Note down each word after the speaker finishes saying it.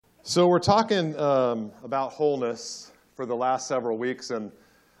So we're talking about wholeness for the last several weeks, and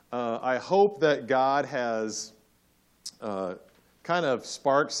I hope that God has kind of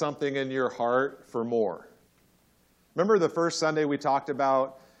sparked something in your heart for more. Remember the first Sunday we talked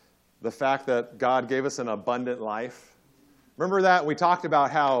about the fact that God gave us an abundant life? Remember that? We talked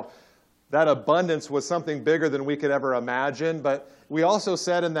about how that abundance was something bigger than we could ever imagine, but we also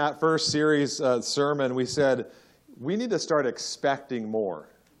said in that first series sermon, we said we need to start expecting more.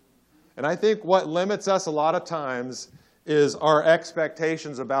 And I think what limits us a lot of times is our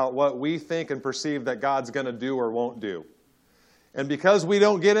expectations about what we think and perceive that God's going to do or won't do. And because we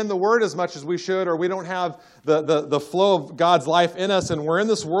don't get in the Word as much as we should, or we don't have the flow of God's life in us, and we're in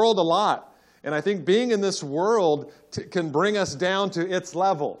this world a lot. And I think being in this world can bring us down to its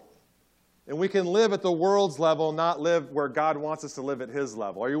level. And we can live at the world's level, not live where God wants us to live at His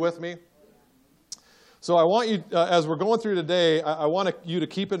level. Are you with me? So I want you, as we're going through today, I want you to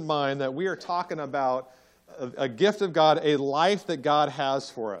keep in mind that we are talking about a gift of God, a life that God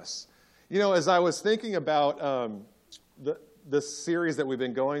has for us. You know, as I was thinking about this series that we've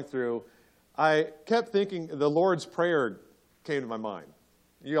been going through, I kept thinking the Lord's Prayer came to my mind.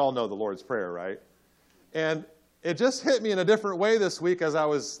 You all know the Lord's Prayer, right? And it just hit me in a different way this week as I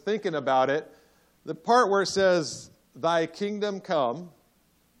was thinking about it. The part where it says, "Thy kingdom come."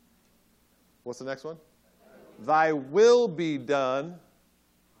 What's the next one? "Thy will be done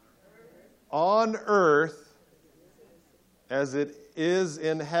on earth as it is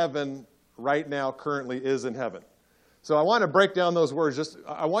in heaven right now, currently is in heaven." So I want to break down those words.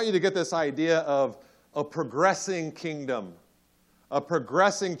 I want you to get this idea of a progressing kingdom, a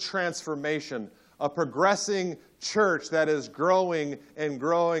progressing transformation, a progressing church that is growing and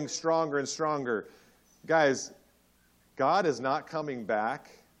growing stronger and stronger. Guys, God is not coming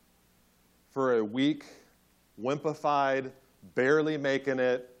back for a weak, wimpified, barely making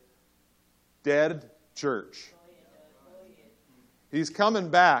it, dead church. He's coming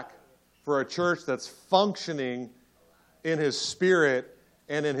back for a church that's functioning in His Spirit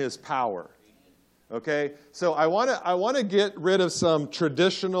and in His power. Okay? So I want to get rid of some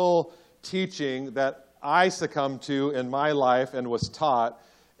traditional teaching that I succumbed to in my life and was taught,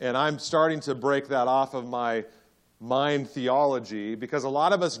 and I'm starting to break that off of my mind theology, because a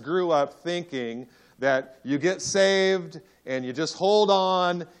lot of us grew up thinking that you get saved and you just hold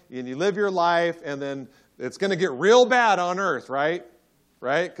on and you live your life and then it's going to get real bad on earth, right?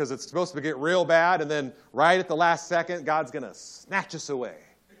 Right? Because it's supposed to get real bad, and then right at the last second, God's going to snatch us away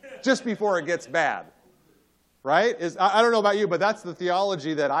just before it gets bad. Right? I don't know about you, but that's the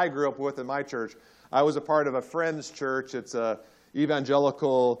theology that I grew up with in my church. I was a part of a Friends church. It's a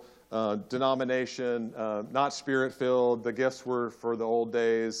evangelical denomination, not Spirit-filled. The gifts were for the old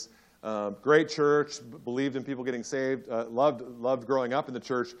days. Great church, believed in people getting saved, loved growing up in the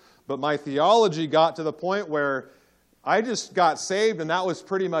church. But my theology got to the point where I just got saved, and that was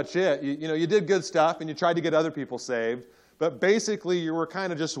pretty much it. You did good stuff, and you tried to get other people saved. But basically, you were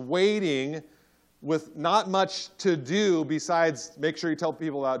kind of just waiting with not much to do besides make sure you tell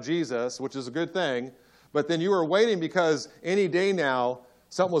people about Jesus, which is a good thing. But then you were waiting because any day now,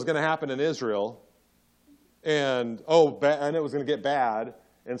 something was going to happen in Israel. And it was going to get bad.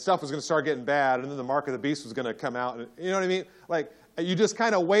 And stuff was going to start getting bad. And then the mark of the beast was going to come out. You know what I mean? Like, you just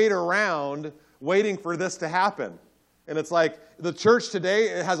kind of wait around waiting for this to happen. And it's like the church today,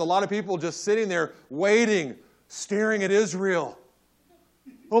 it has a lot of people just sitting there waiting, staring at Israel.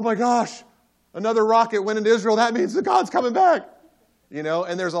 Oh my gosh, another rocket went into Israel. That means that God's coming back.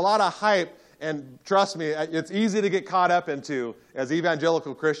 And there's a lot of hype. And trust me, it's easy to get caught up into as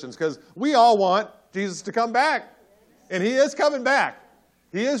evangelical Christians because we all want Jesus to come back. And He is coming back.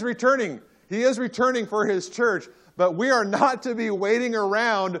 He is returning. He is returning for His church. But we are not to be waiting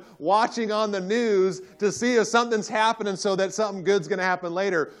around watching on the news to see if something's happening so that something good's going to happen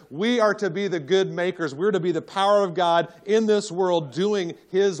later. We are to be the good makers. We're to be the power of God in this world doing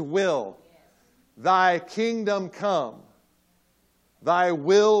His will. Thy kingdom come. Thy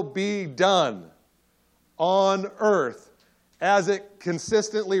will be done on earth as it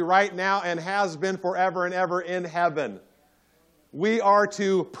consistently right now and has been forever and ever in heaven. We are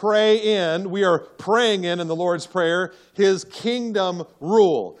to we are praying in the Lord's Prayer, His kingdom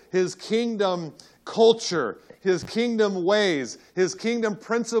rule, His kingdom culture, His kingdom ways, His kingdom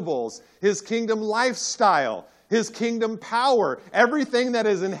principles, His kingdom lifestyle, His kingdom power. Everything that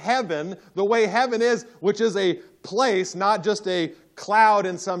is in heaven, the way heaven is, which is a place, not just a cloud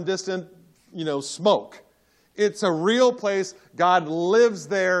in some distant, smoke. It's a real place. God lives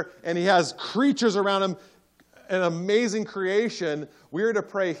there, and He has creatures around Him. An amazing creation. We are to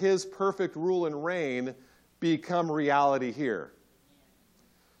pray His perfect rule and reign become reality here.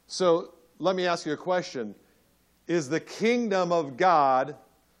 So let me ask you a question. Is the kingdom of God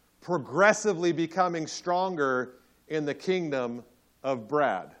progressively becoming stronger in the kingdom of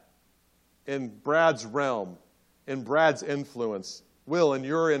Brad? In Brad's realm, in Brad's influence, Will, in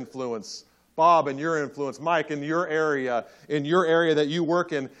your influence, Bob, in your influence, Mike, in your area that you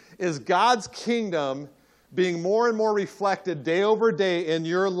work in, is God's kingdom being more and more reflected day over day in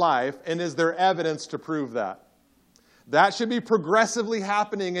your life, and is there evidence to prove that? That should be progressively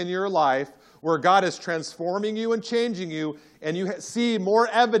happening in your life, where God is transforming you and changing you, and you see more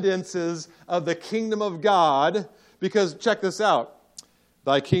evidences of the kingdom of God, because check this out.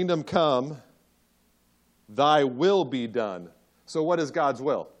 Thy kingdom come, thy will be done. So what is God's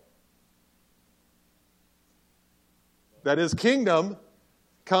will? That his kingdom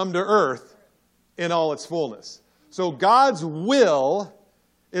come to earth in all its fullness. So God's will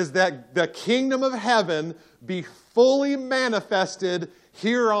is that the kingdom of heaven be fully manifested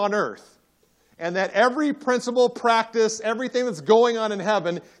here on earth. And that every principle, practice, everything that's going on in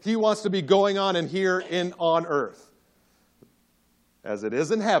heaven, he wants to be going on and here on earth. As it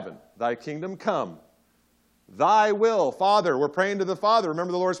is in heaven, thy kingdom come. Thy will, Father. We're praying to the Father.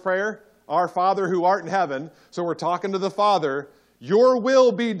 Remember the Lord's Prayer? Our Father who art in heaven. So we're talking to the Father. Your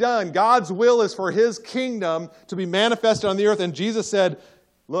will be done. God's will is for his kingdom to be manifested on the earth. And Jesus said,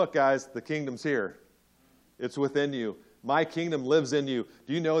 look, guys, the kingdom's here. It's within you. My kingdom lives in you.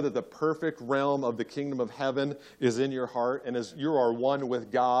 Do you know that the perfect realm of the kingdom of heaven is in your heart? And as you are one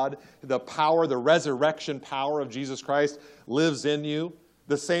with God, the power, the resurrection power of Jesus Christ lives in you.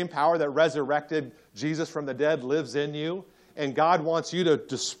 The same power that resurrected Jesus from the dead lives in you. And God wants you to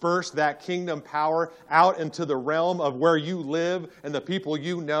disperse that kingdom power out into the realm of where you live and the people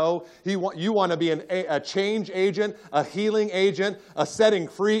you know. You want to be a change agent, a healing agent, a setting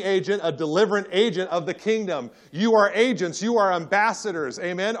free agent, a deliverant agent of the kingdom. You are agents. You are ambassadors.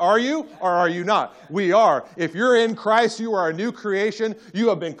 Amen? Are you or are you not? We are. If you're in Christ, you are a new creation. You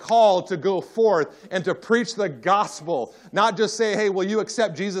have been called to go forth and to preach the gospel. Not just say, hey, will you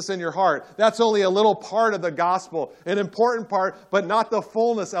accept Jesus in your heart? That's only a little part of the gospel. An important part, but not the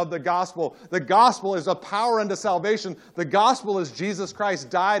fullness of the gospel. The gospel is a power unto salvation. The gospel is Jesus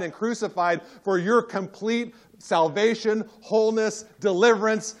Christ died and crucified for your complete salvation, wholeness,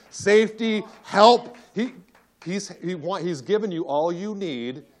 deliverance, safety, help. He's given you all you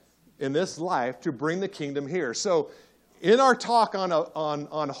need in this life to bring the kingdom here. So in our talk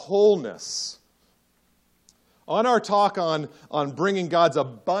on wholeness, on our talk on bringing God's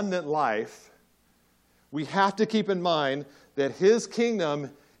abundant life, we have to keep in mind that his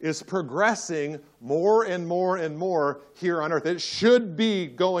kingdom is progressing more and more and more here on earth. It should be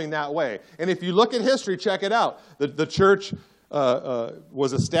going that way. And if you look at history, check it out. The church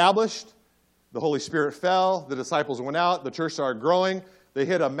was established. The Holy Spirit fell. The disciples went out. The church started growing. They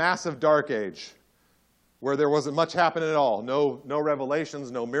hit a massive dark age where there wasn't much happening at all. No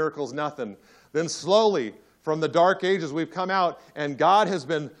revelations, no miracles, nothing. Then slowly, from the dark ages, we've come out, and God has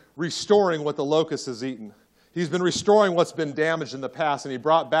been restoring what the locust has eaten. He's been restoring what's been damaged in the past, and he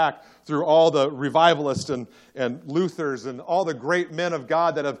brought back through all the revivalists and Luthers and all the great men of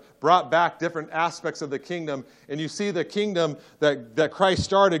God that have brought back different aspects of the kingdom. And you see the kingdom that Christ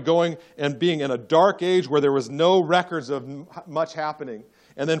started going and being in a dark age where there was no records of much happening.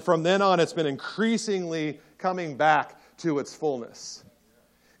 And then from then on, it's been increasingly coming back to its fullness.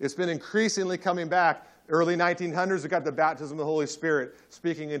 It's been increasingly coming back. Early 1900s, we got the baptism of the Holy Spirit,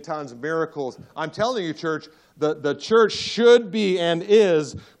 speaking in tongues, miracles. I'm telling you, church, the church should be and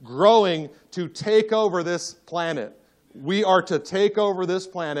is growing to take over this planet. We are to take over this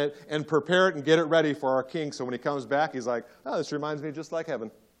planet and prepare it and get it ready for our King. So when he comes back, he's like, oh, this reminds me just like heaven.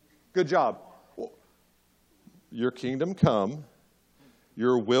 Good job. Well, your kingdom come,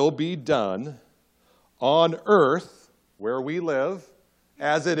 your will be done on earth, where we live,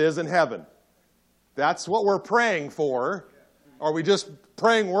 as it is in heaven. That's what we're praying for. Are we just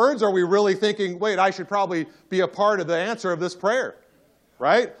praying words? Or are we really thinking, wait, I should probably be a part of the answer of this prayer?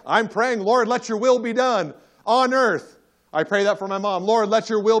 Right? I'm praying, Lord, let your will be done on earth. I pray that for my mom. Lord, let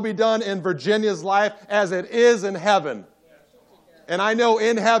your will be done in Virginia's life as it is in heaven. And I know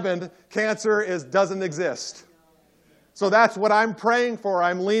in heaven, cancer doesn't exist. So that's what I'm praying for.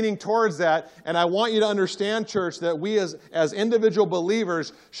 I'm leaning towards that. And I want you to understand, church, that we as individual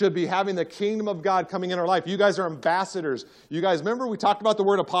believers should be having the kingdom of God coming in our life. You guys are ambassadors. You guys, remember we talked about the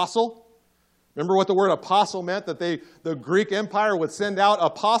word apostle? Remember what the word apostle meant? That the Greek Empire would send out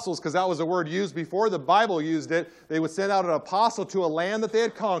apostles, because that was a word used before the Bible used it. They would send out an apostle to a land that they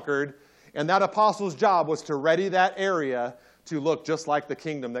had conquered. And that apostle's job was to ready that area to look just like the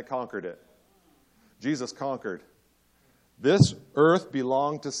kingdom that conquered it. Jesus conquered. This earth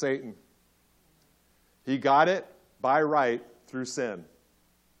belonged to Satan. He got it by right through sin.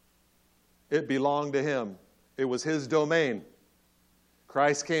 It belonged to him. It was his domain.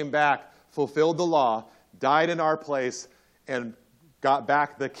 Christ came back, fulfilled the law, died in our place, and got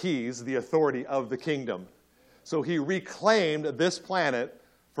back the keys, the authority of the kingdom. So he reclaimed this planet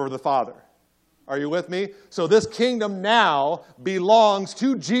for the Father. Are you with me? So this kingdom now belongs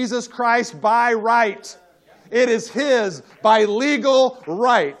to Jesus Christ by right. It is his by legal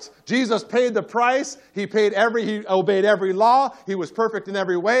right. Jesus paid the price. He obeyed every law. He was perfect in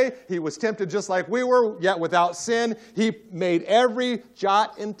every way. He was tempted just like we were, yet without sin. He made every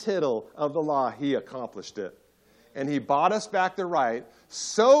jot and tittle of the law. He accomplished it. And he bought us back the right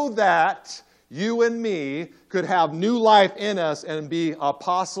so that you and me could have new life in us and be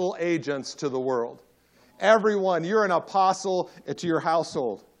apostle agents to the world. Everyone, you're an apostle to your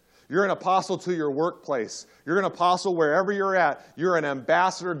household. You're an apostle to your workplace. You're an apostle wherever you're at. You're an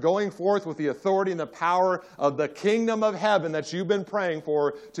ambassador going forth with the authority and the power of the kingdom of heaven that you've been praying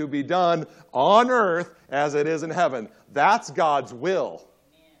for to be done on earth as it is in heaven. That's God's will.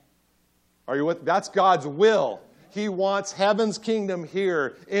 Are you with? That's God's will. He wants heaven's kingdom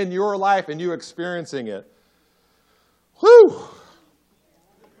here in your life and you experiencing it. Whew!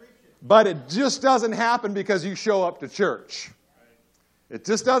 But it just doesn't happen because you show up to church. It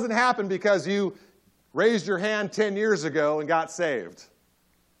just doesn't happen because you raised your hand 10 years ago and got saved.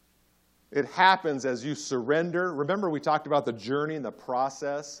 It happens as you surrender. Remember, we talked about the journey and the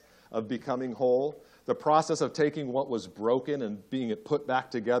process of becoming whole, the process of taking what was broken and being it put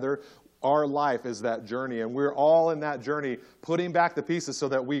back together. Our life is that journey, and we're all in that journey, putting back the pieces so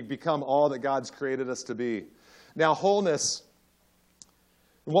that we become all that God's created us to be. Now, wholeness,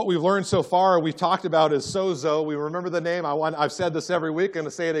 what we've learned so far, we've talked about is sozo. We remember the name. I've said this every week. I'm going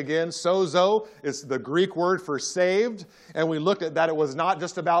to say it again. Sozo is the Greek word for saved, and we looked at that. It was not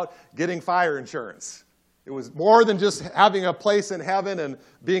just about getting fire insurance. It was more than just having a place in heaven and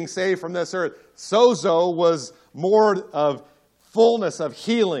being saved from this earth. Sozo was more of fullness of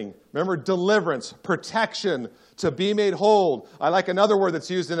healing. Remember, deliverance, protection, to be made whole. I like another word that's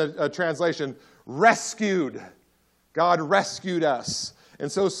used in a translation, rescued. God rescued us.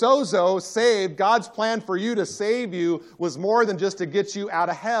 And so sozo, saved, God's plan for you to save you was more than just to get you out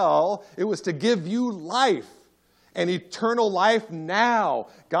of hell. It was to give you life and eternal life now.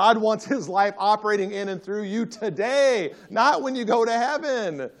 God wants his life operating in and through you today, not when you go to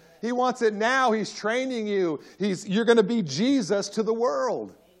heaven. He wants it now. He's training you. You're going to be Jesus to the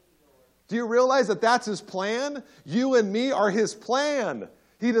world. Do you realize that that's his plan? You and me are his plan.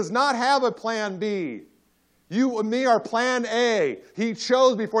 He does not have a plan B. You and me are plan A. He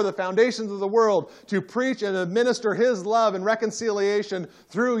chose before the foundations of the world to preach and administer his love and reconciliation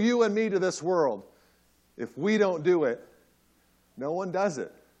through you and me to this world. If we don't do it, no one does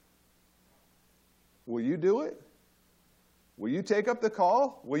it. Will you do it? Will you take up the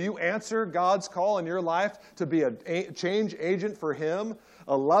call? Will you answer God's call in your life to be a change agent for him?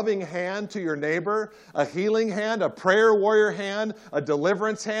 A loving hand to your neighbor, a healing hand, a prayer warrior hand, a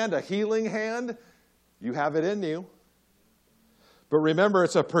deliverance hand, a healing hand? You have it in you. But remember,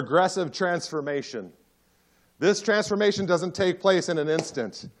 it's a progressive transformation. This transformation doesn't take place in an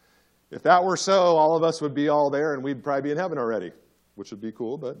instant. If that were so, all of us would be all there and we'd probably be in heaven already, which would be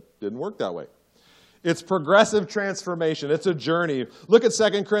cool, but didn't work that way. It's progressive transformation. It's a journey. Look at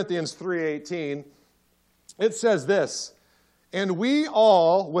 2 Corinthians 3:18. It says this, "And we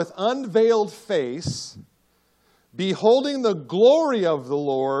all, with unveiled face, beholding the glory of the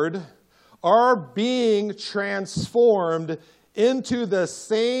Lord, are being transformed into the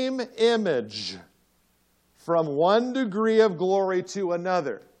same image from one degree of glory to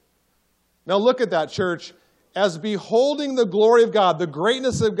another." Now look at that, church. As beholding the glory of God, the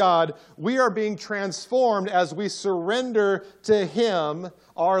greatness of God, we are being transformed as we surrender to him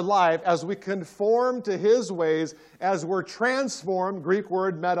our life, as we conform to his ways, as we're transformed, Greek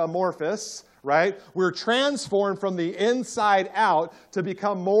word metamorphosis, right? We're transformed from the inside out to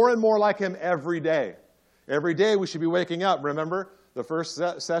become more and more like him every day. Every day we should be waking up. Remember the first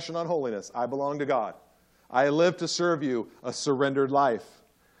session on holiness. I belong to God. I live to serve you, a surrendered life.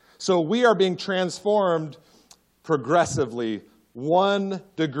 So we are being transformed progressively, one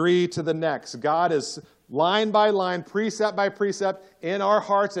degree to the next. God is line by line, precept by precept, in our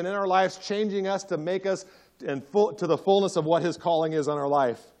hearts and in our lives, changing us to make us to the fullness of what his calling is on our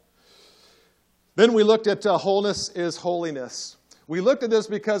life. Then we looked at wholeness is holiness. We looked at this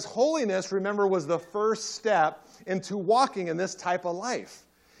because holiness, remember, was the first step into walking in this type of life.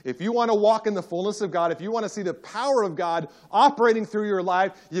 If you want to walk in the fullness of God, if you want to see the power of God operating through your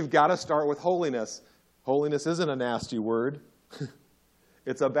life, you've got to start with holiness. Holiness isn't a nasty word.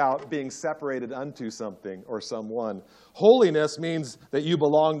 It's about being separated unto something or someone. Holiness means that you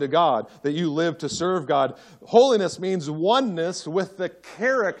belong to God, that you live to serve God. Holiness means oneness with the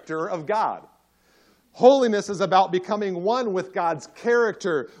character of God. Holiness is about becoming one with God's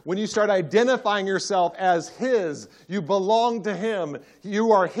character. When you start identifying yourself as His, you belong to Him.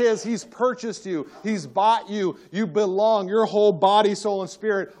 You are His. He's purchased you. He's bought you. You belong. Your whole body, soul, and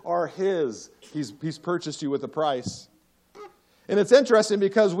spirit are His. He's purchased you with a price. And it's interesting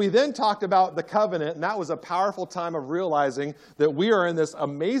because we then talked about the covenant, and that was a powerful time of realizing that we are in this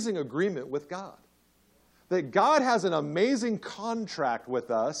amazing agreement with God. That God has an amazing contract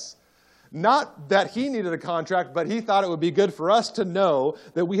with us. Not that He needed a contract, but He thought it would be good for us to know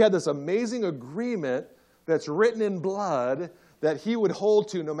that we had this amazing agreement that's written in blood that He would hold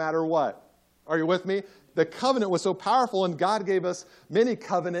to no matter what. Are you with me? The covenant was so powerful, and God gave us many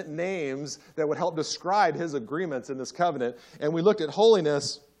covenant names that would help describe His agreements in this covenant. And we looked at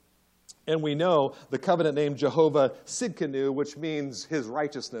holiness, and we know the covenant name Jehovah Sidkenu, which means His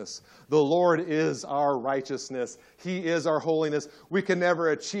righteousness. The Lord is our righteousness. He is our holiness. We can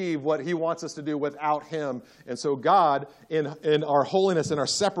never achieve what He wants us to do without Him. And so God, in our holiness and our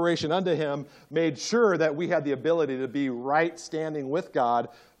separation unto Him, made sure that we had the ability to be right standing with God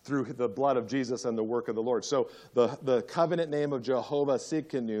through the blood of Jesus and the work of the Lord. So the covenant name of Jehovah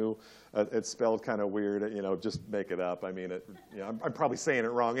Sidkenu, it's spelled kind of weird, just make it up. I mean, I'm probably saying it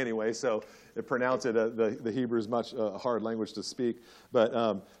wrong anyway, so pronounce it, the Hebrew is much a hard language to speak.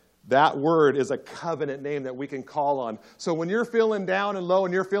 But that word is a covenant name that we can call on. So when you're feeling down and low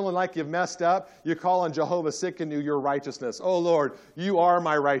and you're feeling like you've messed up, you call on Jehovah Sidkenu, your righteousness. Oh, Lord, you are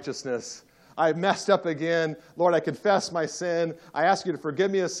my righteousness. I messed up again. Lord, I confess my sin. I ask you to forgive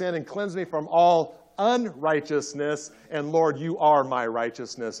me of sin and cleanse me from all unrighteousness. And Lord, you are my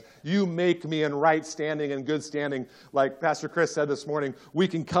righteousness. You make me in right standing and good standing. Like Pastor Chris said this morning, we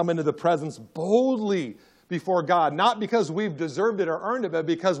can come into the presence boldly before God, not because we've deserved it or earned it, but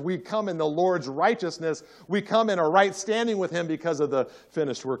because we come in the Lord's righteousness. We come in a right standing with Him because of the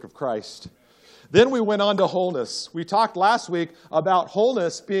finished work of Christ. Then we went on to wholeness. We talked last week about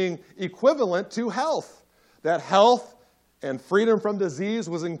wholeness being equivalent to health. That health and freedom from disease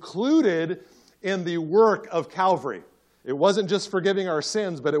was included in the work of Calvary. It wasn't just forgiving our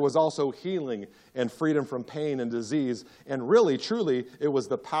sins, but it was also healing and freedom from pain and disease. And really, truly, it was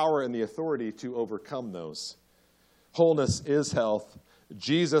the power and the authority to overcome those. Wholeness is health.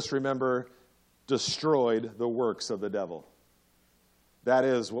 Jesus, remember, destroyed the works of the devil. That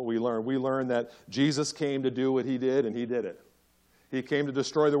is what we learn. We learn that Jesus came to do what He did, and He did it. He came to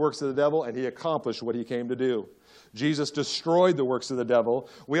destroy the works of the devil, and He accomplished what He came to do. Jesus destroyed the works of the devil.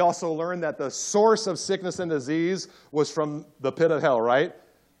 We also learned that the source of sickness and disease was from the pit of hell, right?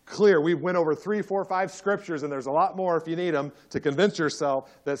 Clear. We went over 3, 4, 5 scriptures, and there's a lot more if you need them, to convince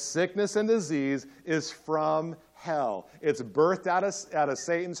yourself that sickness and disease is from hell. It's birthed out of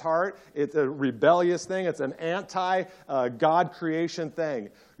Satan's heart. It's a rebellious thing. It's an anti-God creation thing.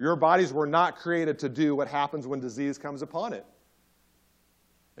 Your bodies were not created to do what happens when disease comes upon it.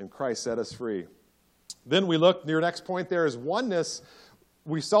 And Christ set us free. Then we looked, your next point there is oneness.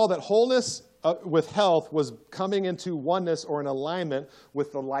 We saw that wholeness with health was coming into oneness or an alignment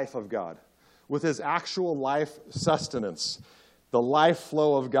with the life of God, with His actual life sustenance, the life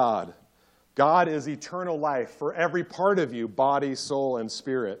flow of God. God is eternal life for every part of you, body, soul, and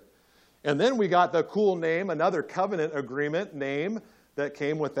spirit. And then we got the cool name, another covenant agreement name that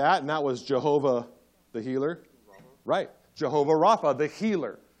came with that, and that was Jehovah the healer. Right, Jehovah Rapha, the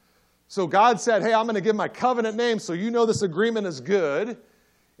healer. So God said, hey, I'm going to give my covenant name so you know this agreement is good,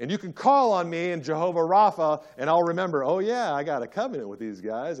 and you can call on me in Jehovah Rapha, and I'll remember, oh yeah, I got a covenant with these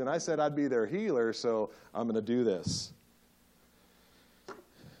guys, and I said I'd be their healer, so I'm going to do this.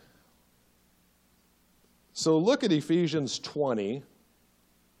 So look at Ephesians 20,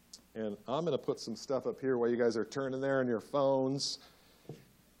 and I'm going to put some stuff up here while you guys are turning there on your phones.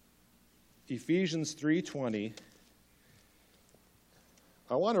 Ephesians 3:20.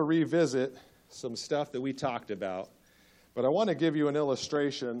 I want to revisit some stuff that we talked about, but I want to give you an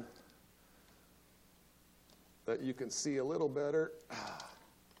illustration that you can see a little better.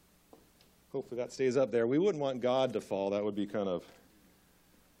 Hopefully that stays up there. We wouldn't want God to fall. That would be kind of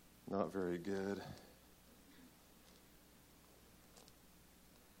not very good.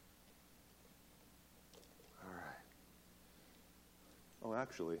 Oh,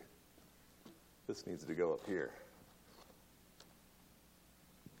 actually, this needs to go up here.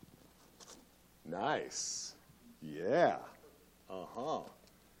 Nice. Yeah. Uh-huh.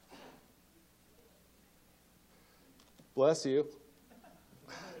 Bless you.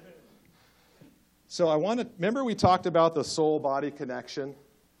 So remember we talked about the soul-body connection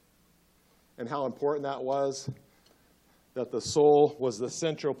and how important that was? That the soul was the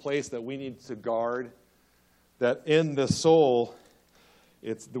central place that we need to guard. That in the soul,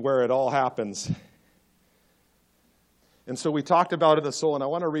 it's where it all happens. And so we talked about in the soul, and I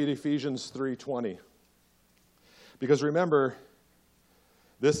want to read Ephesians 3:20. Because remember,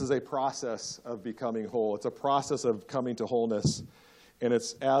 this is a process of becoming whole. It's a process of coming to wholeness. And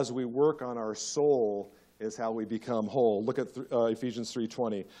it's as we work on our soul is how we become whole. Look at Ephesians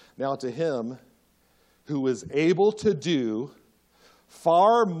 3:20. Now to him who is able to do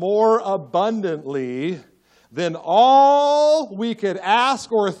far more abundantly than all we could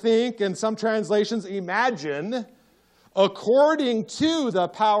ask or think, in some translations, imagine, according to the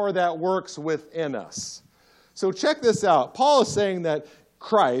power that works within us. So check this out. Paul is saying that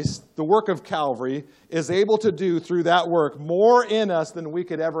Christ, the work of Calvary, is able to do through that work more in us than we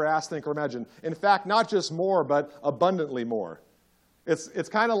could ever ask, think, or imagine. In fact, not just more, but abundantly more. It's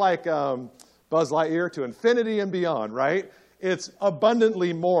kind of like Buzz Lightyear to infinity and beyond, right? It's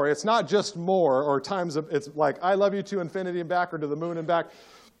abundantly more. It's not just more or times. It's like I love you to infinity and back or to the moon and back.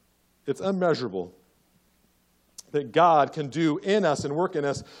 It's unmeasurable that God can do in us and work in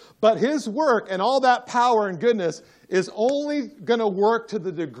us. But his work and all that power and goodness is only going to work to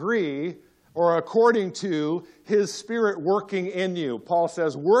the degree or according to his Spirit working in you. Paul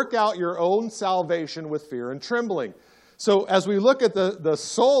says, work out your own salvation with fear and trembling. So as we look at the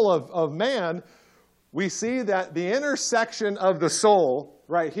soul of man, we see that the intersection of the soul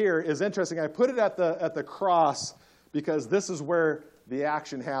right here is interesting. I put it at the cross because this is where the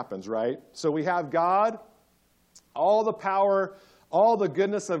action happens, right? So we have God. All the power, all the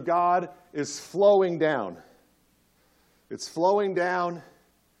goodness of God is flowing down. It's flowing down.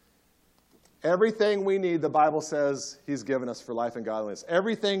 Everything we need, the Bible says, he's given us for life and godliness.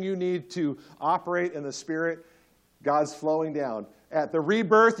 Everything you need to operate in the Spirit, God's flowing down. At the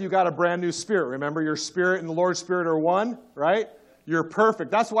rebirth, you got a brand new spirit. Remember, your spirit and the Lord's Spirit are one, right? You're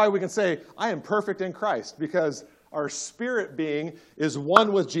perfect. That's why we can say, I am perfect in Christ, because our spirit being is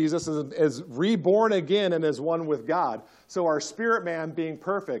one with Jesus, is reborn again, and is one with God. So our spirit man being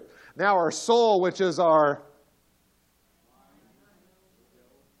perfect. Now our soul, which is our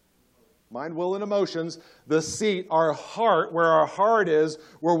mind, will, and emotions, the seat, our heart, where our heart is,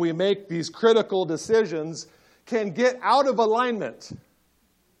 where we make these critical decisions, can get out of alignment.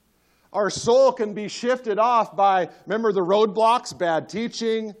 Our soul can be shifted off by, remember the roadblocks, bad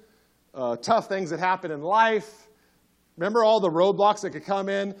teaching, tough things that happen in life. Remember all the roadblocks that could come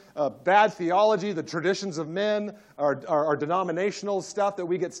in, bad theology, the traditions of men, our denominational stuff that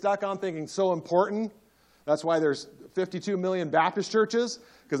we get stuck on thinking so important. That's why there's 52 million Baptist churches,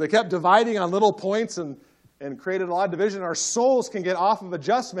 because they kept dividing on little points and created a lot of division. Our souls can get off of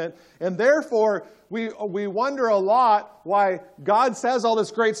adjustment, and therefore we wonder a lot why God says all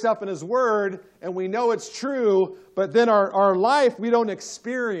this great stuff in his word, and we know it's true, but then our life, we don't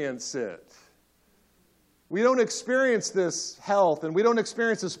experience it. We don't experience this health, and we don't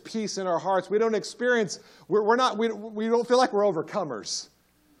experience this peace in our hearts. We don't experience, we don't feel like we're overcomers.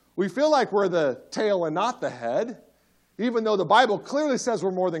 We feel like we're the tail and not the head, even though the Bible clearly says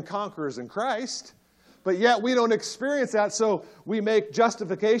we're more than conquerors in Christ. But yet we don't experience that, so we make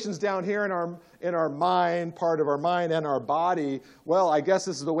justifications down here in our mind, part of our mind and our body. Well, I guess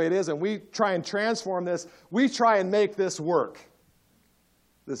this is the way it is, and we try and transform this. We try and make this work.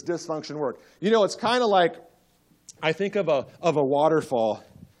 This dysfunction work. You know, it's kind of like, I think of a waterfall,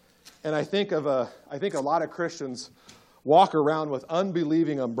 and I think a lot of Christians walk around with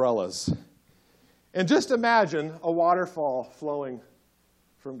unbelieving umbrellas. And just imagine a waterfall flowing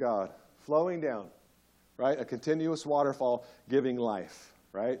from God, flowing down, right? A continuous waterfall giving life,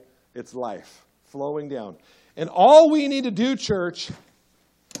 right? It's life flowing down. And all we need to do, church,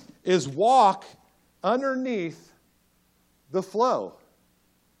 is walk underneath the flow.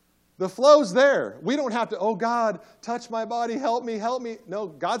 The flow's there. We don't have to, oh God, touch my body, help me, help me. No,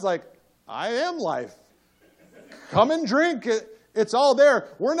 God's like, I am life. Come and drink it. It's all there.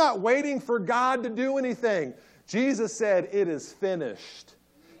 We're not waiting for God to do anything. Jesus said, it is finished.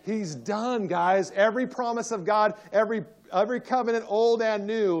 He's done, guys. Every promise of God, every covenant, old and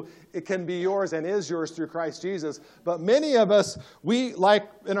new, it can be yours and is yours through Christ Jesus. But many of us, we, like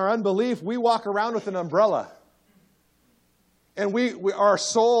in our unbelief, we walk around with an umbrella. And our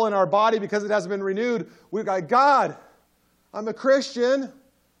soul and our body, because it hasn't been renewed, we've got, God, I'm a Christian.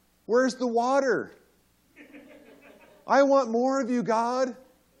 Where's the water? I want more of you, God.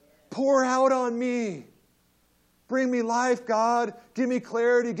 Pour out on me. Bring me life, God. Give me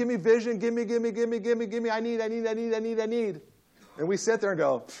clarity. Give me vision. Give me. I need. And we sit there and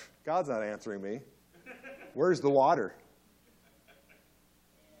go, God's not answering me. Where's the water?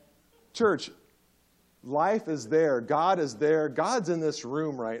 Church, life is there. God is there. God's in this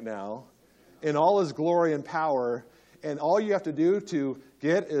room right now in all his glory and power. And all you have to do to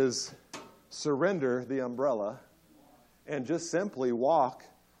get is surrender the umbrella and just simply walk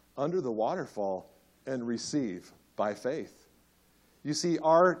under the waterfall and receive by faith. You see,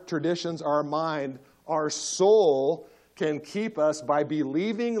 our traditions, our mind, our soul can keep us, by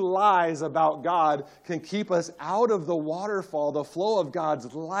believing lies about God, can keep us out of the waterfall, the flow of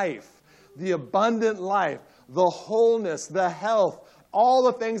God's life, the abundant life, the wholeness, the health. All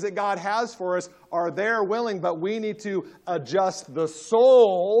the things that God has for us are there willing, but we need to adjust the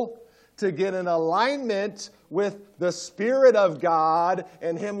soul to get in alignment with the Spirit of God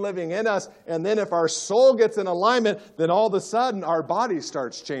and him living in us. And then if our soul gets in alignment, then all of a sudden our body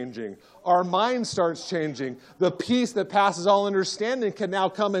starts changing. Our mind starts changing. The peace that passes all understanding can now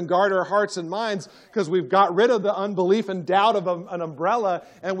come and guard our hearts and minds because we've got rid of the unbelief and doubt of an umbrella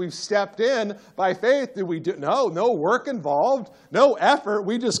and we've stepped in by faith. Did we do? No work involved, no effort.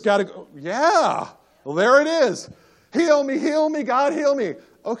 We just got to go, yeah, well, there it is. Heal me, God, heal me.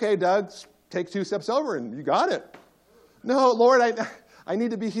 Okay, Doug, take 2 steps over and you got it. No, Lord, I need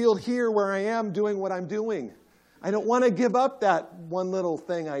to be healed here where I am doing what I'm doing. I don't want to give up that one little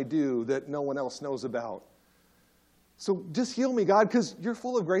thing I do that no one else knows about. So just heal me, God, because you're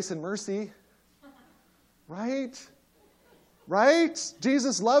full of grace and mercy. Right? Right?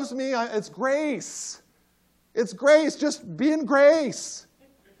 Jesus loves me. It's grace. It's grace. Just be in grace.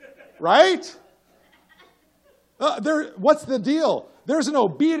 Right? What's the deal? There's an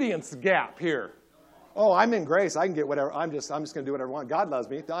obedience gap here. Oh, I'm in grace. I can get whatever. I'm just going to do whatever I want. God loves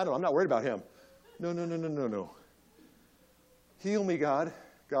me. I'm not worried about him. No. Heal me, God.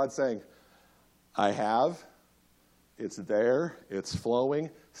 God's saying, I have. It's there. It's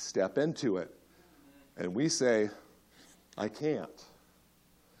flowing. Step into it. And we say, I can't.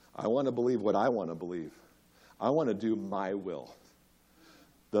 I want to believe what I want to believe. I want to do my will.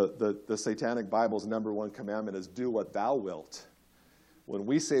 The Satanic Bible's number 1 commandment is do what thou wilt. When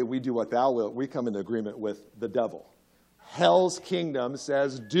we say we do what thou wilt, we come into agreement with the devil. Hell's kingdom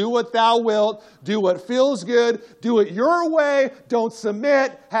says, do what thou wilt, do what feels good, do it your way, don't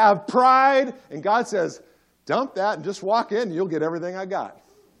submit, have pride. And God says, dump that and just walk in and you'll get everything I got.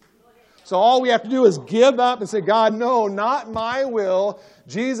 So all we have to do is give up and say, God, no, not my will.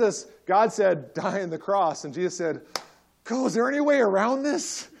 God said, die on the cross. And Jesus said, go, is there any way around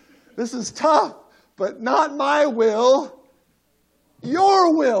this? This is tough, but not my will.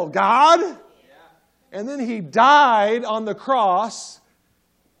 Your will, God. Yeah. And then he died on the cross.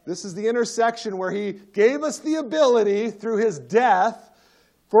 This is the intersection where he gave us the ability through his death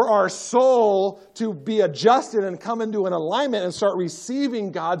for our soul to be adjusted and come into an alignment and start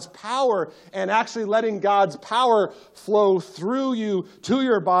receiving God's power and actually letting God's power flow through you to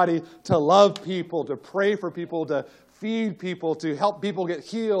your body to love people, to pray for people, to feed people, to help people get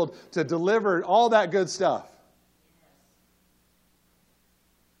healed, to deliver, all that good stuff.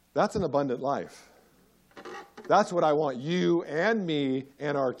 That's an abundant life. That's what I want you and me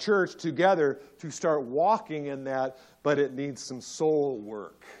and our church together to start walking in that, but it needs some soul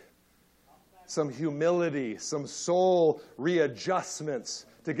work, some humility, some soul readjustments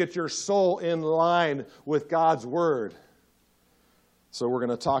to get your soul in line with God's Word. So we're going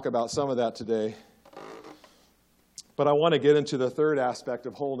to talk about some of that today. But I want to get into the third aspect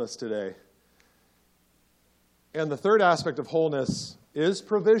of wholeness today. And the third aspect of wholeness is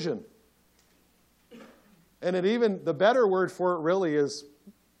provision. And the better word for it really is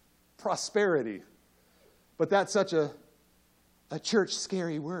prosperity. But that's such a church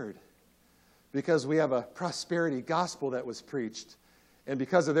scary word because we have a prosperity gospel that was preached. And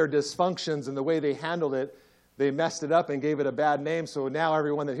because of their dysfunctions and the way they handled it, they messed it up and gave it a bad name. So now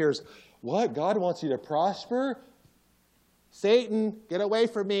everyone that hears, what? God wants you to prosper? Satan, get away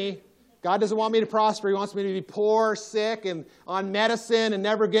from me. God doesn't want me to prosper. He wants me to be poor, sick, and on medicine and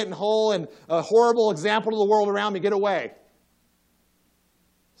never getting whole and a horrible example to the world around me. Get away.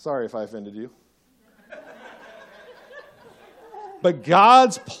 Sorry if I offended you. But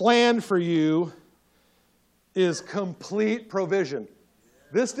God's plan for you is complete provision.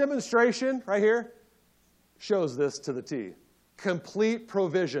 This demonstration right here shows this to the T. Complete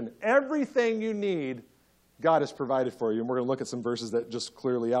provision. Everything you need, God has provided for you. And we're going to look at some verses that just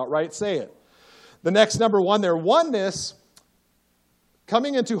clearly outright say it. The next number 1 there, oneness,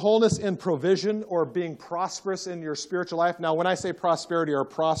 coming into wholeness in provision or being prosperous in your spiritual life. Now, when I say prosperity or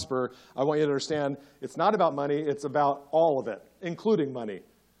prosper, I want you to understand it's not about money. It's about all of it, including money.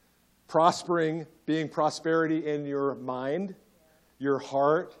 Prospering, being prosperity in your mind, your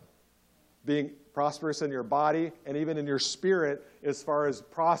heart, being prosperous in your body, and even in your spirit as far as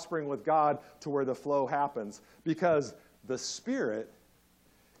prospering with God to where the flow happens. Because the spirit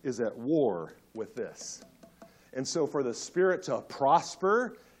is at war with this. And so for the spirit to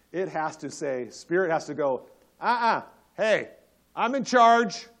prosper, it has to say, spirit has to go, hey, I'm in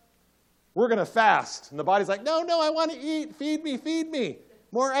charge. We're going to fast. And the body's like, no, I want to eat. Feed me.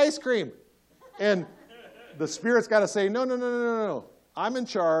 More ice cream. And the spirit's got to say, no. I'm in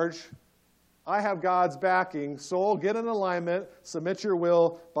charge. I have God's backing. Soul, get in alignment. Submit your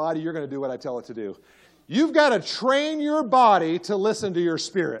will. Body, you're going to do what I tell it to do. You've got to train your body to listen to your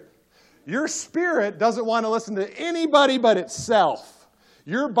spirit. Your spirit doesn't want to listen to anybody but itself.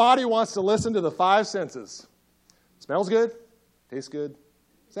 Your body wants to listen to the 5 senses. Smells good. Tastes good.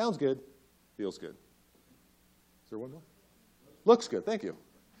 Sounds good. Feels good. Is there one more? Looks good. Thank you.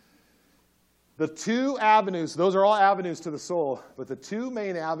 The 2 avenues, those are all avenues to the soul, but the 2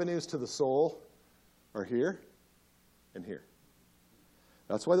 main avenues to the soul are here and here.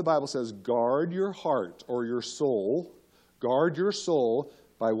 That's why the Bible says, guard your heart or your soul. Guard your soul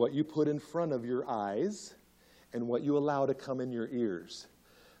by what you put in front of your eyes and what you allow to come in your ears.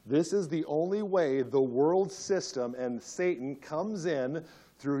 This is the only way the world system and Satan comes in,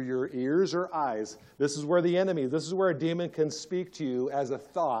 through your ears or eyes. This is where the enemy, this is where a demon can speak to you as a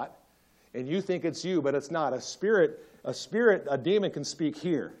thought, and you think it's you, but it's not. A demon can speak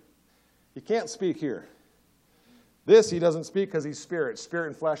here. He can't speak here. This, he doesn't speak because he's spirit. Spirit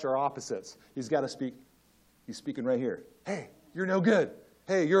and flesh are opposites. He's got to speak. He's speaking right here. Hey, you're no good.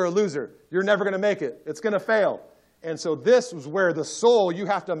 Hey, you're a loser. You're never going to make it. It's going to fail. And so this is where the soul, you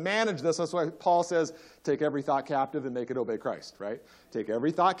have to manage this. That's why Paul says, take every thought captive and make it obey Christ, right? Take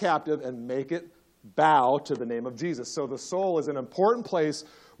every thought captive and make it bow to the name of Jesus. So the soul is an important place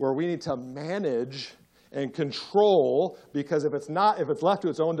where we need to manage and control, because if it's left to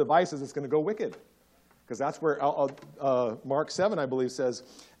its own devices, it's going to go wicked. Because that's where Mark 7, I believe, says,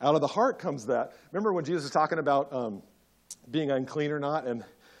 out of the heart comes that. Remember when Jesus was talking about being unclean or not, and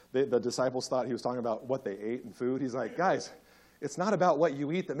the disciples thought he was talking about what they ate and food. He's like, guys, it's not about what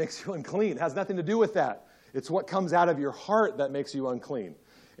you eat that makes you unclean. It has nothing to do with that. It's what comes out of your heart that makes you unclean.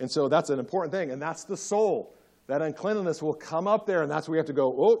 And so that's an important thing, and that's the soul. That uncleanliness will come up there, and that's where you have to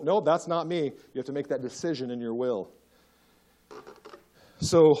go, oh, no, that's not me. You have to make that decision in your will.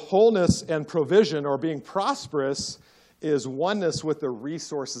 So wholeness and provision, or being prosperous, is oneness with the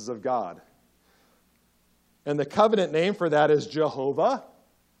resources of God. And the covenant name for that is Jehovah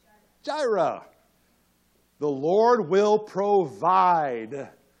Jireh. The Lord will provide.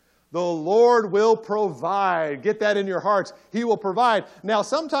 The Lord will provide. Get that in your hearts. He will provide. Now,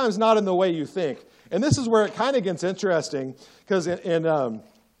 sometimes not in the way you think. And this is where it kind of gets interesting, because in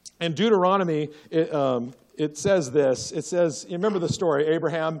Deuteronomy, it says this. It says, you remember the story,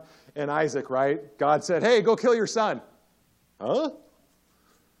 Abraham and Isaac, right? God said, hey, go kill your son. Huh?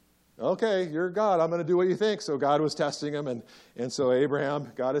 Okay, you're God. I'm going to do what you think. So God was testing him, and so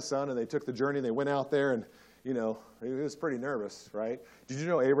Abraham got his son, and they took the journey, and they went out there, and, he was pretty nervous, right? Did you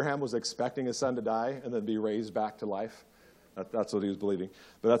know Abraham was expecting his son to die and then be raised back to life? That's what he was believing,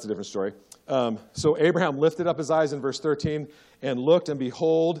 but that's a different story. So Abraham lifted up his eyes in verse 13 and looked, and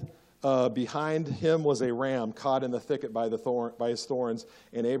behold, behind him was a ram caught in the thicket by his thorns.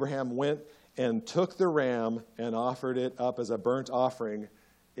 And Abraham went and took the ram and offered it up as a burnt offering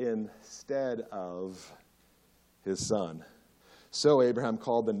instead of his son. So Abraham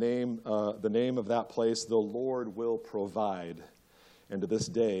called the name of that place, the Lord will provide. And to this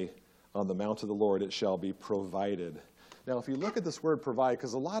day, on the mount of the Lord, it shall be provided. Now, if you look at this word provide,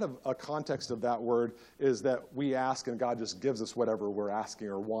 because a lot of a context of that word is that we ask and God just gives us whatever we're asking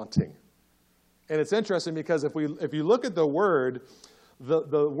or wanting. And it's interesting because if you look at the word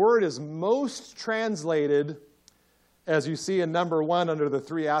is most translated, as you see in number 1 under the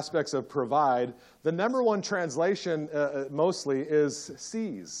 3 aspects of provide. The number 1 translation mostly is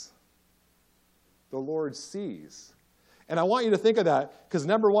sees. The Lord sees. And I want you to think of that, because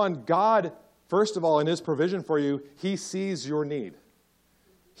number 1, God, first of all, in his provision for you, he sees your need.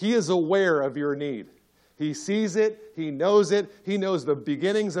 He is aware of your need. He sees it. He knows it. He knows the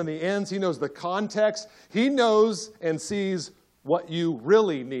beginnings and the ends. He knows the context. He knows and sees what you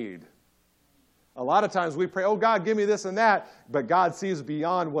really need. A lot of times we pray, oh, God, give me this and that. But God sees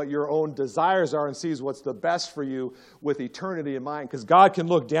beyond what your own desires are and sees what's the best for you with eternity in mind. Because God can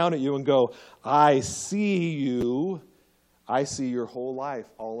look down at you and go, I see you. I see your whole life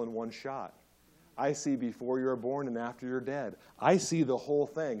all in one shot. I see before you're born and after you're dead. I see the whole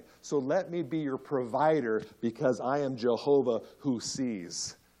thing. So let me be your provider, because I am Jehovah who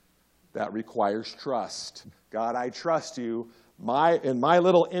sees. That requires trust. God, I trust you. in my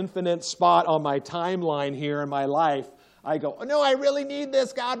little infinite spot on my timeline here in my life, I go, oh, no, I really need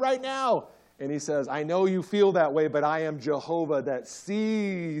this, God, right now. And he says, I know you feel that way, but I am Jehovah that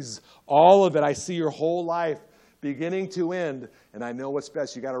sees all of it. I see your whole life beginning to end, and I know what's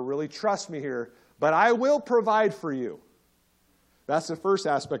best. You got to really trust me here, but I will provide for you. That's the first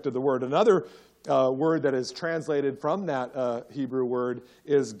aspect of the word. Another word that is translated from that Hebrew word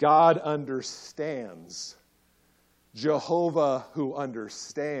is God understands. Jehovah who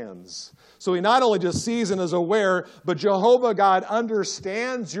understands. So he not only just sees and is aware, but Jehovah God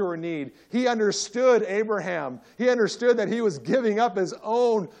understands your need. He understood Abraham. He understood that he was giving up his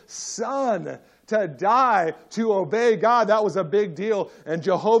own son to die, to obey God. That was a big deal. And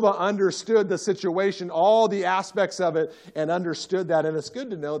Jehovah understood the situation, all the aspects of it, and understood that. And it's good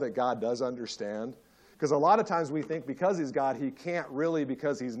to know that God does understand. Because a lot of times we think because he's God, he can't really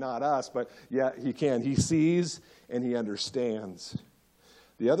because he's not us. But yet he can. He sees and he understands.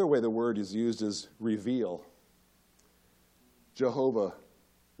 The other way the word is used is reveal. Jehovah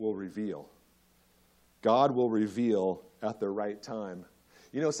will reveal. God will reveal at the right time.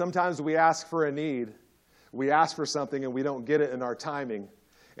 You know, sometimes we ask for a need. We ask for something and we don't get it in our timing.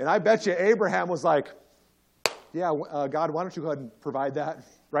 And I bet you Abraham was like, yeah, God, why don't you go ahead and provide that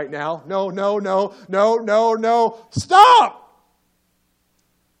right now? No. Stop!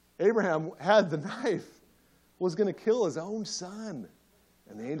 Abraham had the knife, was going to kill his own son.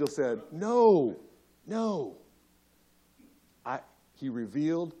 And the angel said, no. He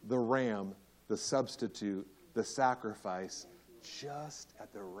revealed the ram, the substitute, the sacrifice, just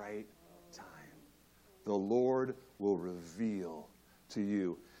at the right time. The Lord will reveal to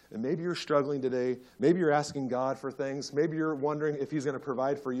you. And maybe you're struggling today. Maybe you're asking God for things. Maybe you're wondering if he's going to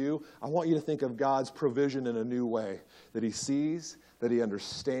provide for you. I want you to think of God's provision in a new way, that he sees, that he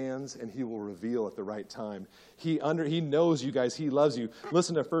understands, and he will reveal at the right time. He knows you guys. He loves you.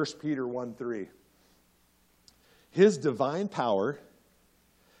 Listen to 1 Peter 1:3. His divine power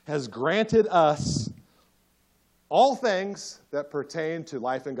has granted us all things that pertain to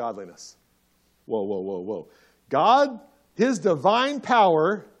life and godliness. Whoa. God, his divine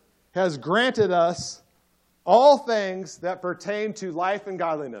power has granted us all things that pertain to life and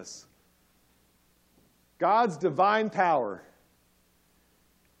godliness. God's divine power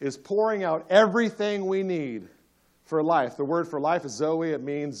is pouring out everything we need for life. The word for life is Zoe. It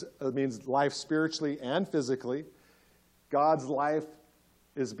means life spiritually and physically. God's life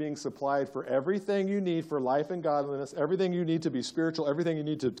is being supplied for everything you need for life and godliness, everything you need to be spiritual, everything you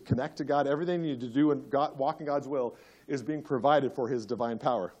need to connect to God, everything you need to do and walk in God's will is being provided for his divine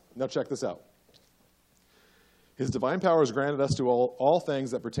power. Now check this out. His divine power has granted us to all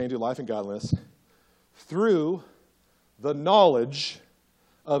things that pertain to life and godliness through the knowledge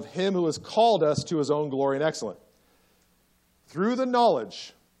of him who has called us to his own glory and excellence. Through the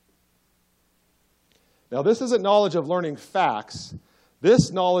knowledge. Now this isn't knowledge of learning facts.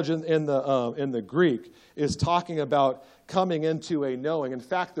 This knowledge in the Greek is talking about coming into a knowing. In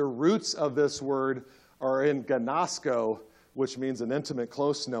fact, the roots of this word are in gnosko, which means an intimate,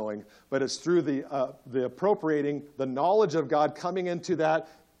 close knowing. But it's through the appropriating, the knowledge of God coming into that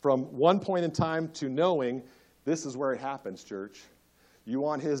from one point in time to knowing. This is where it happens, church. You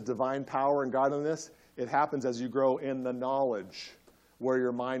want his divine power and godliness? It happens as you grow in the knowledge where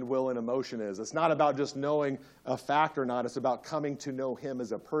your mind, will, and emotion is. It's not about just knowing a fact or not. It's about coming to know him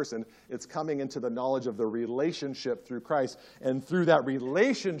as a person. It's coming into the knowledge of the relationship through Christ. And through that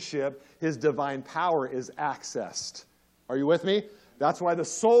relationship, his divine power is accessed. Are you with me? That's why the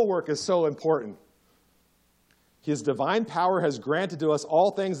soul work is so important. His divine power has granted to us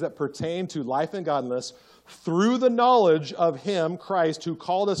all things that pertain to life and godliness through the knowledge of him, Christ, who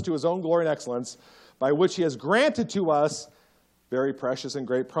called us to his own glory and excellence, by which he has granted to us very precious and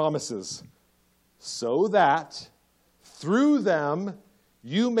great promises, so that through them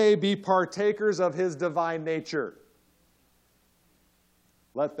you may be partakers of his divine nature.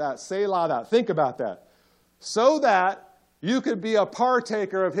 Let that, Selah that, think about that. So that you could be a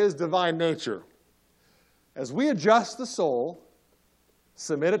partaker of his divine nature. As we adjust the soul,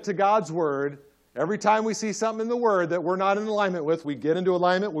 submit it to God's word, every time we see something in the word that we're not in alignment with, we get into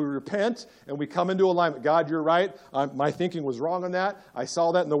alignment, we repent, and we come into alignment. God, you're right. My thinking was wrong on that. I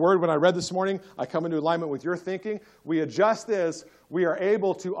saw that in the word when I read this morning. I come into alignment with your thinking. We adjust this. We are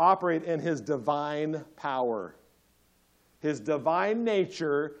able to operate in his divine power. His divine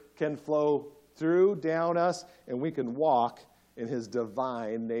nature can flow through, down us, and we can walk in his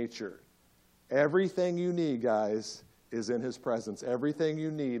divine nature. Everything you need, guys, is in his presence. Everything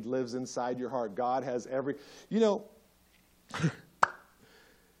you need lives inside your heart. God has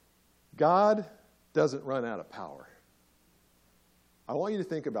God doesn't run out of power. I want you to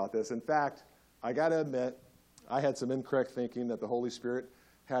think about this. In fact, I got to admit, I had some incorrect thinking that the Holy Spirit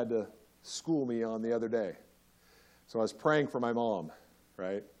had to school me on the other day. So I was praying for my mom,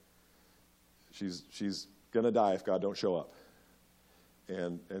 right? She's going to die if God don't show up.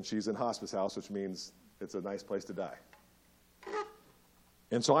 And she's in hospice house, which means it's a nice place to die.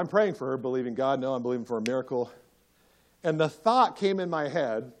 And so I'm praying for her, believing God. No, I'm believing for a miracle. And the thought came in my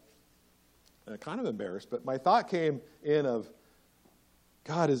head, and I'm kind of embarrassed, but my thought came in of,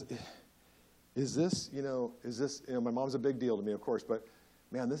 God, is this, my mom's a big deal to me, of course, but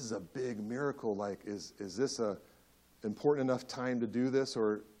man, this is a big miracle. Like, is this a important enough time to do this?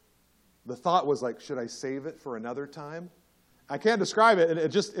 Or the thought was like, should I save it for another time? I can't describe it. And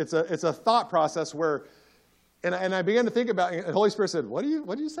it's a thought process where, and I began to think about it, and the Holy Spirit said, what do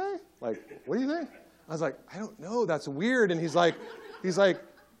you say? Like, what do you think? I was like, I don't know. That's weird. And he's like,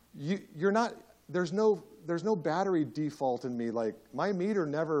 you're not, there's no battery default in me. Like, my meter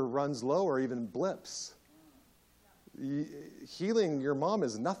never runs low or even blips. Healing your mom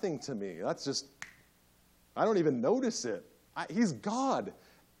is nothing to me. That's just, I don't even notice it. He's God,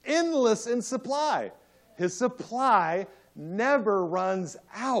 endless in supply. His supply never runs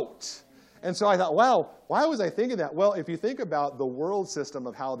out. And so I thought, well, why was I thinking that? Well, if you think about the world system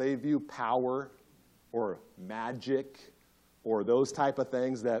of how they view power or magic or those type of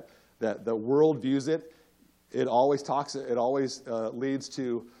things that the world views it, it always leads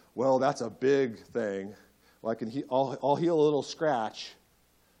to, well, that's a big thing. Well, I'll heal a little scratch,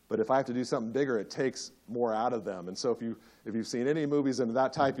 but if I have to do something bigger, it takes more out of them. And so if you've seen any movies of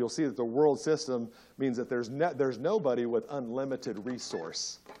that type, you'll see that the world system means that there's nobody with unlimited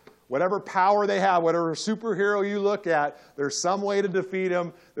resource. Whatever power they have, whatever superhero you look at, there's some way to defeat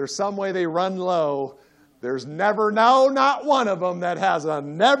them. There's some way they run low. There's not one of them that has a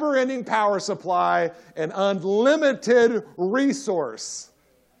never-ending power supply and unlimited resource.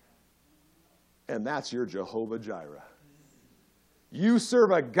 And that's your Jehovah Jireh. You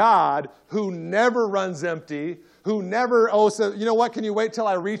serve a God who never runs empty, who never, says, you know what, can you wait till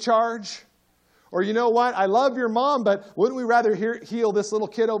I recharge? Or you know what, I love your mom, but wouldn't we rather heal this little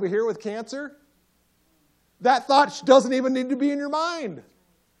kid over here with cancer? That thought doesn't even need to be in your mind.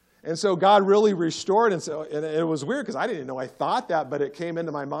 And so God really restored, and it was weird because I didn't even know I thought that, but it came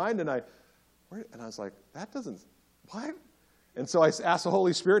into my mind, and I was like, that doesn't, what? And so I asked the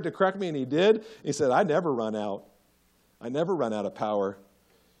Holy Spirit to correct me, and He did. He said, I never run out. I never run out of power.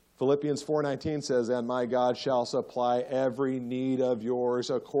 Philippians 4:19 says, and my God shall supply every need of yours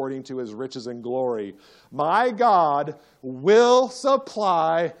according to His riches and glory. My God will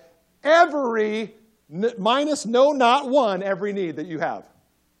supply every, minus no, not one, every need that you have.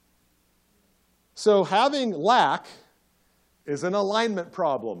 So having lack is an alignment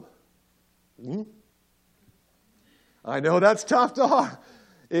problem. I know that's tough to hear.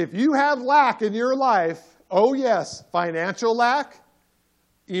 If you have lack in your life, oh yes, financial lack,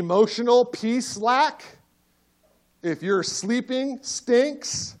 emotional peace lack, if your sleeping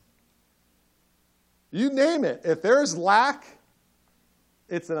stinks, you name it. If there's lack,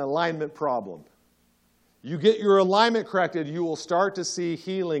 it's an alignment problem. You get your alignment corrected, you will start to see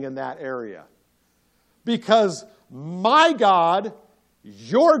healing in that area. Because my God,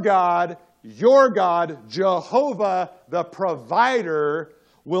 your God, Jehovah, the provider,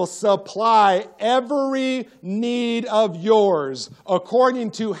 will supply every need of yours according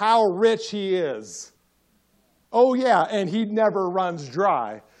to how rich He is. Oh yeah, and He never runs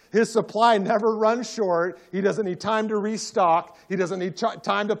dry. His supply never runs short. He doesn't need time to restock. He doesn't need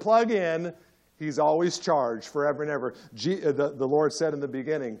time to plug in. He's always charged forever and ever. The Lord said in the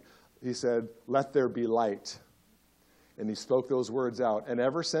beginning, He said, let there be light. And He spoke those words out. And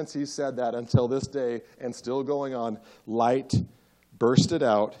ever since He said that until this day, and still going on, light bursted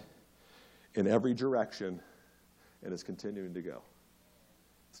out in every direction and is continuing to go.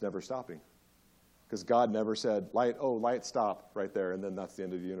 It's never stopping. Because God never said, light stop right there, and then that's the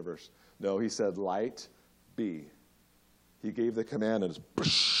end of the universe. No, He said, light be. He gave the command, and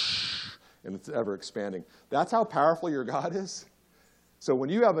it's ever expanding. That's how powerful your God is. So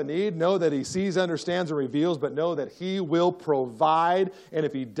when you have a need, know that He sees, understands, and reveals, but know that He will provide. And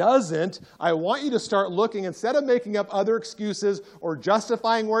if He doesn't, I want you to start looking, instead of making up other excuses or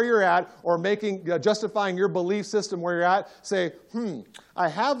justifying where you're at or justifying your belief system where you're at, say, I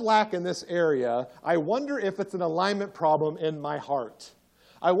have lack in this area. I wonder if it's an alignment problem in my heart.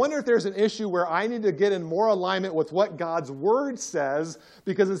 I wonder if there's an issue where I need to get in more alignment with what God's Word says,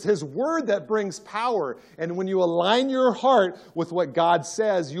 because it's His Word that brings power. And when you align your heart with what God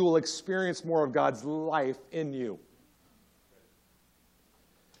says, you will experience more of God's life in you.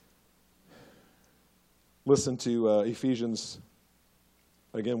 Listen to Ephesians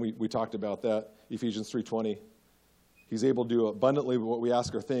Again, we talked about that, Ephesians 3:20. He's able to do abundantly what we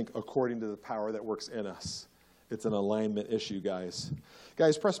ask or think according to the power that works in us. It's an alignment issue, guys.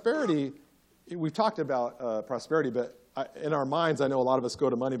 Guys, prosperity, we've talked about prosperity, but in our minds, I know a lot of us go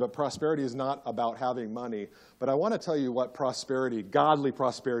to money, but prosperity is not about having money. But I want to tell you what prosperity, godly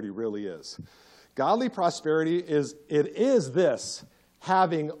prosperity, really is. Godly prosperity is this,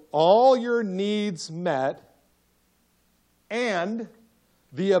 having all your needs met and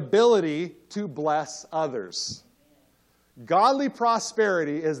the ability to bless others. Godly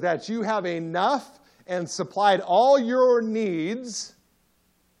prosperity is that you have enough and supplied all your needs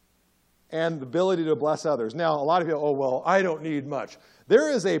and the ability to bless others. Now, a lot of you, oh, well, I don't need much. There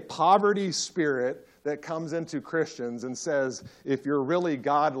is a poverty spirit that comes into Christians and says, if you're really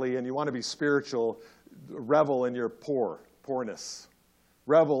godly and you want to be spiritual, revel in your poorness.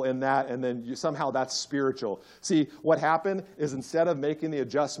 Revel in that, and then somehow that's spiritual. See, what happened is instead of making the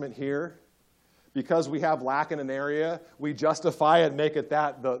adjustment here, because we have lack in an area, we justify it and make it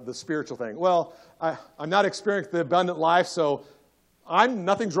that the spiritual thing. Well, I'm not experiencing the abundant life, so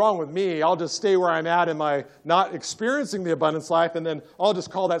nothing's wrong with me. I'll just stay where I'm at in my not experiencing the abundance life, and then I'll just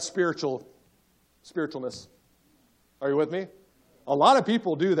call that spiritualness. Are you with me? A lot of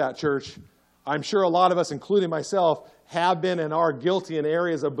people do that, church. I'm sure a lot of us, including myself, have been and are guilty in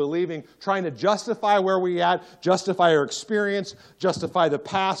areas of believing, trying to justify where we're at, justify our experience, justify the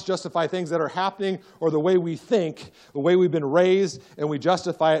past, justify things that are happening, or the way we think, the way we've been raised, and we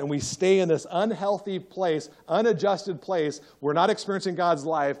justify it, and we stay in this unhealthy place, unadjusted place. We're not experiencing God's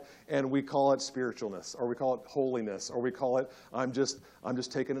life, and we call it spiritualness, or we call it holiness, or we call it, I'm just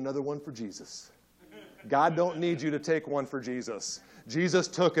taking another one for Jesus. God don't need you to take one for Jesus. Jesus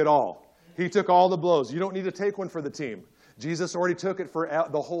took it all. He took all the blows. You don't need to take one for the team. Jesus already took it for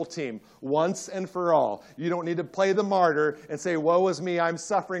the whole team, once and for all. You don't need to play the martyr and say, woe is me, I'm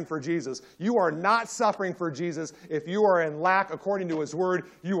suffering for Jesus. You are not suffering for Jesus. If you are in lack according to His Word,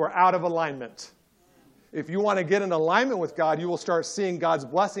 you are out of alignment. If you want to get in alignment with God, you will start seeing God's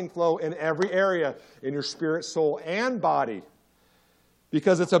blessing flow in every area, in your spirit, soul, and body.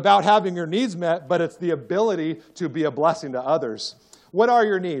 Because it's about having your needs met, but it's the ability to be a blessing to others. What are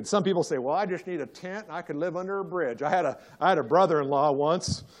your needs? Some people say, well, I just need a tent and I could live under a bridge. I had a brother-in-law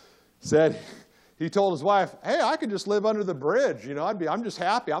once said, he told his wife, hey, I could just live under the bridge. You know, I'm just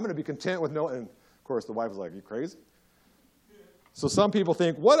happy. I'm going to be content with no, and of course the wife was like, you crazy? So some people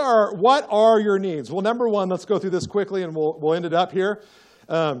think, what are your needs? Well, number one, let's go through this quickly and we'll end it up here.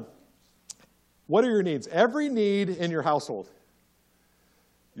 What are your needs? Every need in your household.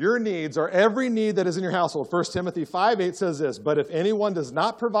 Your needs are every need that is in your household. 1 Timothy 5:8 says this, but if anyone does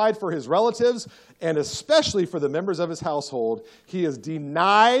not provide for his relatives, and especially for the members of his household, he is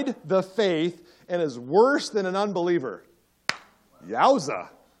denied the faith and is worse than an unbeliever. Yowza.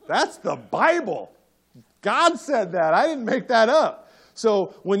 That's the Bible. God said that. I didn't make that up.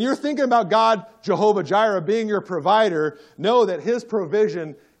 So when you're thinking about God, Jehovah Jireh, being your provider, know that His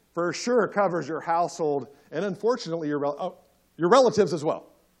provision for sure covers your household and unfortunately your relatives as well.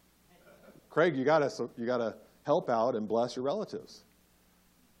 Craig, you gotta help out and bless your relatives.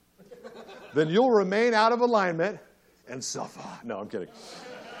 Then you'll remain out of alignment and suffer. No, I'm kidding.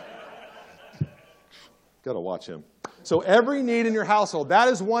 Got to watch him. So every need in your household, that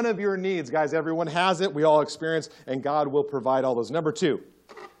is one of your needs, guys. Everyone has it. We all experience, and God will provide all those. Number two,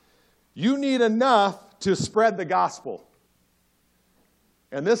 you need enough to spread the gospel.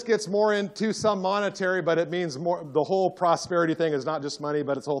 And this gets more into some monetary, but it means more. The whole prosperity thing is not just money,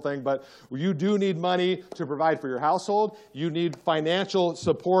 but it's the whole thing. But you do need money to provide for your household. You need financial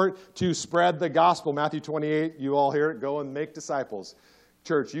support to spread the gospel. Matthew 28, you all hear it, go and make disciples.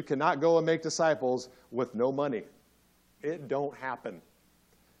 Church, you cannot go and make disciples with no money. It don't happen.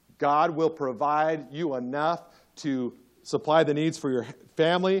 God will provide you enough to supply the needs for your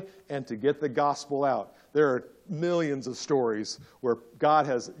family and to get the gospel out. There are millions of stories where God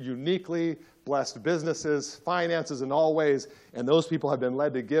has uniquely blessed businesses, finances in all ways, and those people have been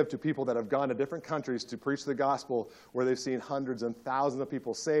led to give to people that have gone to different countries to preach the gospel where they've seen hundreds and thousands of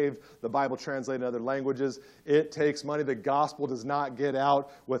people saved, the Bible translated in other languages. It takes money. The gospel does not get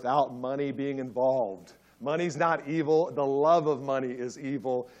out without money being involved. Money's not evil. The love of money is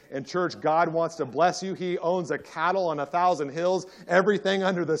evil. And church, God wants to bless you. He owns a cattle on 1,000 hills. Everything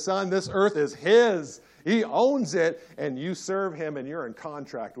under the sun, this earth is His. He owns it, and you serve Him, and you're in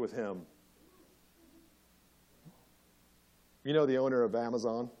contract with Him. You know the owner of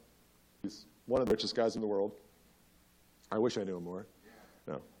Amazon? He's one of the richest guys in the world. I wish I knew him more.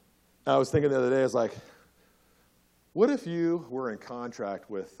 No. I was thinking the other day, I was like, what if you were in contract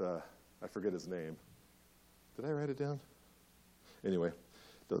with, I forget his name. Did I write it down? Anyway,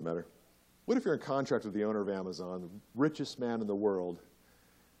 Doesn't matter. What if you're in contract with the owner of Amazon, the richest man in the world,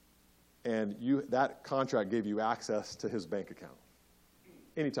 and that contract gave you access to his bank account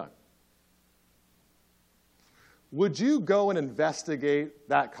anytime? Would you go and investigate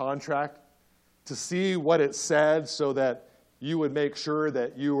that contract to see what it said so that you would make sure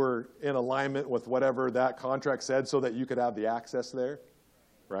that you were in alignment with whatever that contract said so that you could have the access there?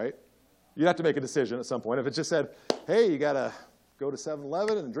 Right? You'd have to make a decision at some point. If it just said, hey, you got to go to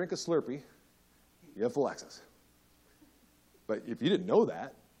 7-Eleven and drink a Slurpee, you have full access. But if you didn't know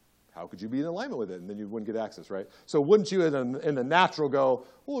that, how could you be in alignment with it? And then you wouldn't get access, right? So wouldn't you in the natural go,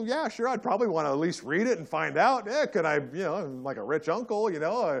 well, yeah, sure, I'd probably want to at least read it and find out. Yeah, could I, I'm like a rich uncle, get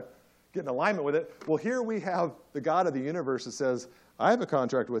in alignment with it. Well, here we have the God of the universe that says, I have a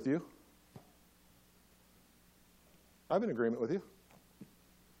contract with you. I have an agreement with you.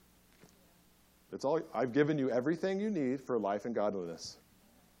 That's all. I've given you everything you need for life and godliness.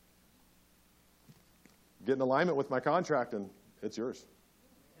 Get in alignment with my contract and it's yours.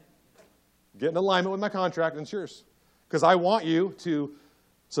 Get in alignment with my contract and it's yours. Because I want you to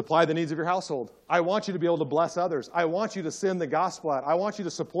supply the needs of your household. I want you to be able to bless others. I want you to send the gospel out. I want you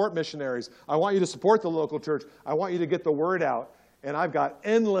to support missionaries. I want you to support the local church. I want you to get the word out. And I've got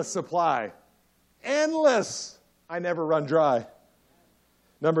endless supply. Endless. I never run dry.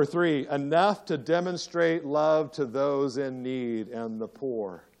 Number 3, enough to demonstrate love to those in need and the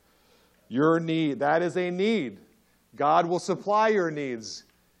poor. Your need, that is a need. God will supply your needs.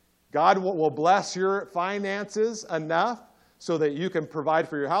 God will bless your finances enough so that you can provide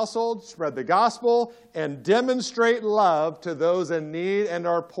for your household, spread the gospel, and demonstrate love to those in need and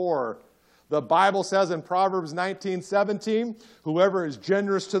are poor. The Bible says in Proverbs 19:17, whoever is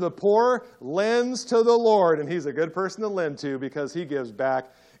generous to the poor lends to the Lord. And he's a good person to lend to because he gives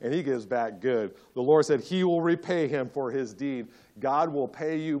back, and he gives back good. The Lord said he will repay him for his deed. God will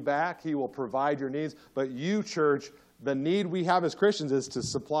pay you back. He will provide your needs. But you, church, the need we have as Christians is to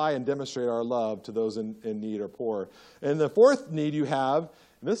supply and demonstrate our love to those in need or poor. And the 4th need you have,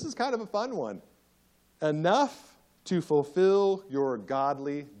 and this is kind of a fun one, enough to fulfill your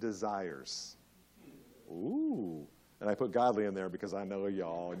godly desires. Ooh. And I put godly in there because I know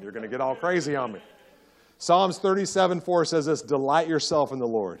y'all, and you're going to get all crazy on me. Psalms 37:4 says this, delight yourself in the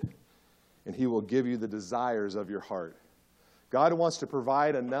Lord, and he will give you the desires of your heart. God wants to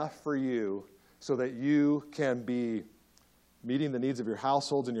provide enough for you so that you can be meeting the needs of your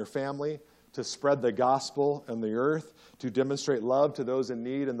households and your family, to spread the gospel on the earth, to demonstrate love to those in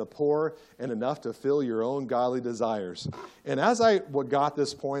need and the poor, and enough to fill your own godly desires. And as I got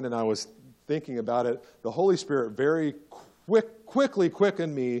this point and I was thinking about it, the Holy Spirit very quickly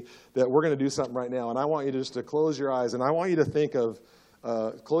quickened me that we're going to do something right now. And I want you just to close your eyes, and I want you to think of,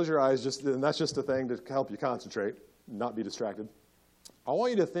 close your eyes, and that's just a thing to help you concentrate, not be distracted. I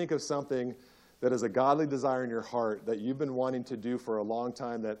want you to think of something that is a godly desire in your heart that you've been wanting to do for a long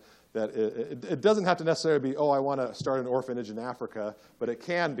time, that it doesn't have to necessarily be, I want to start an orphanage in Africa, but it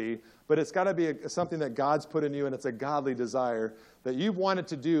can be. But it's got to be something that God's put in you, and it's a godly desire that you've wanted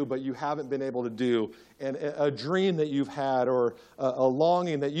to do, but you haven't been able to do. And a dream that you've had, or a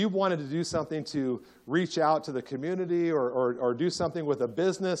longing that you've wanted to do something to reach out to the community, or do something with a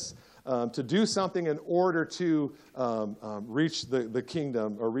business, to do something in order to reach the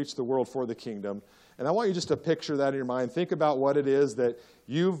kingdom, or reach the world for the kingdom. And I want you just to picture that in your mind. Think about what it is that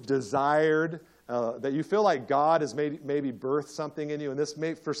you've desired, that you feel like God has maybe birthed something in you. And this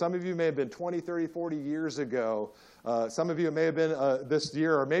for some of you may have been 20, 30, 40 years ago. Some of you it may have been this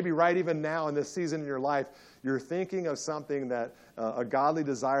year, or maybe right even now in this season in your life. You're thinking of something that, a godly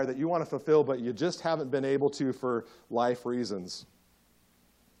desire that you want to fulfill, but you just haven't been able to for life reasons.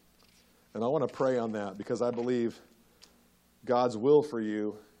 And I want to pray on that, because I believe God's will for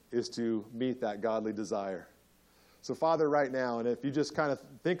you is to meet that godly desire. So, Father, right now, and if you just kind of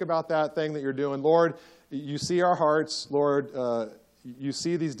think about that thing that you're doing, Lord, you see our hearts. Lord, you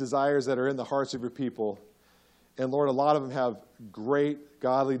see these desires that are in the hearts of your people. And, Lord, a lot of them have great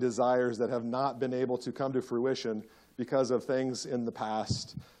godly desires that have not been able to come to fruition because of things in the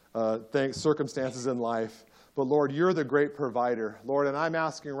past, circumstances in life. But, Lord, you're the great provider. Lord, and I'm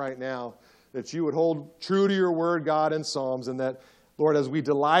asking right now that you would hold true to your word, God, in Psalms, and that, Lord, as we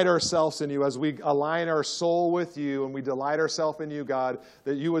delight ourselves in you, as we align our soul with you, and we delight ourselves in you, God,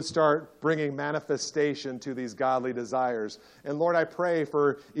 that you would start bringing manifestation to these godly desires. And Lord, I pray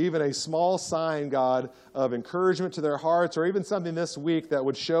for even a small sign, God, of encouragement to their hearts, or even something this week that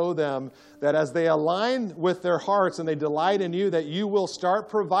would show them that as they align with their hearts and they delight in you, that you will start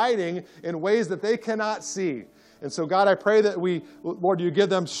providing in ways that they cannot see. And so, God, I pray that Lord, you give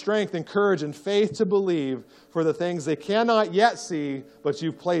them strength and courage and faith to believe for the things they cannot yet see, but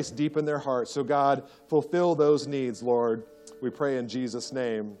you've placed deep in their hearts. So, God, fulfill those needs, Lord. We pray in Jesus'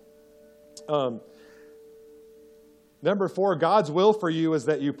 name. Number 4, God's will for you is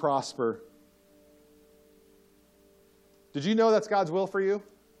that you prosper. Did you know that's God's will for you?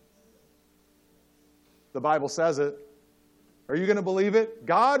 The Bible says it. Are you going to believe it?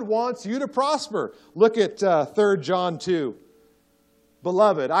 God wants you to prosper. Look at 3 John 2.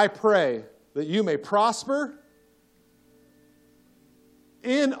 Beloved, I pray that you may prosper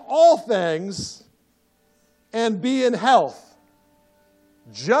in all things and be in health,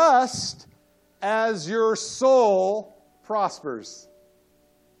 just as your soul prospers.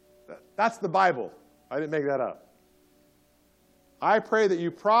 That's the Bible. I didn't make that up. I pray that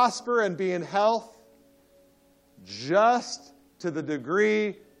you prosper and be in health, just to the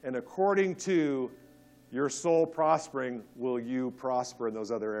degree and according to your soul prospering will you prosper in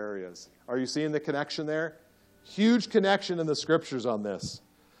those other areas. Are you seeing the connection there? Huge connection in the Scriptures on this.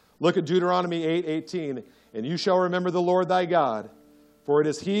 Look at Deuteronomy 8:18. And you shall remember the Lord thy God, for it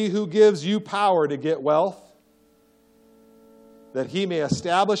is He who gives you power to get wealth, that He may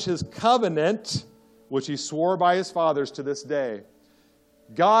establish His covenant, which He swore by His fathers to this day.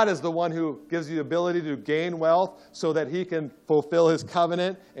 God is the one who gives you the ability to gain wealth so that He can fulfill His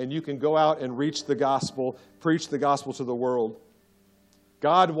covenant and you can go out and reach the gospel, preach the gospel to the world.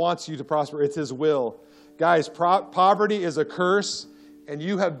 God wants you to prosper. It's His will. Guys, poverty is a curse, and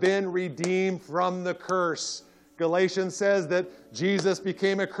you have been redeemed from the curse. Galatians says that Jesus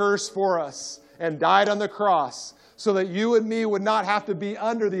became a curse for us and died on the cross, so that you and me would not have to be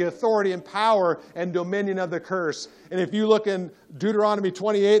under the authority and power and dominion of the curse. And if you look in Deuteronomy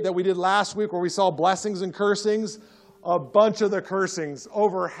 28 that we did last week, where we saw blessings and cursings, a bunch of the cursings,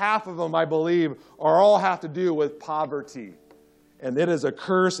 over half of them, I believe, all have to do with poverty. And it is a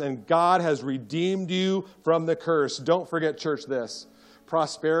curse, and God has redeemed you from the curse. Don't forget, church, this.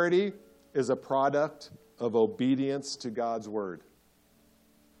 Prosperity is a product of obedience to God's word.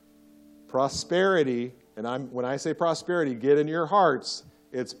 Prosperity, and when I say prosperity, get in your hearts,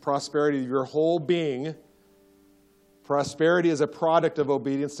 it's prosperity of your whole being. Prosperity is a product of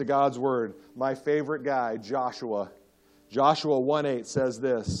obedience to God's word. My favorite guy, Joshua. Joshua 1:8 says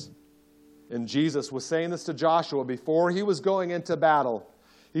this, and Jesus was saying this to Joshua before he was going into battle.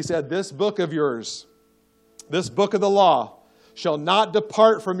 He said, this book of yours, this book of the law, shall not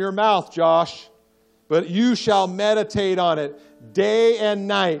depart from your mouth, Josh, but you shall meditate on it day and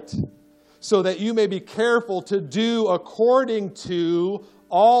night, so that you may be careful to do according to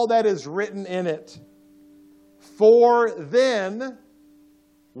all that is written in it. For then,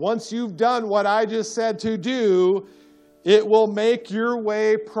 once you've done what I just said to do, it will make your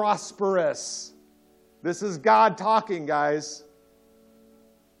way prosperous. This is God talking, guys.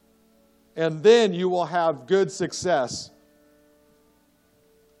 And then you will have good success.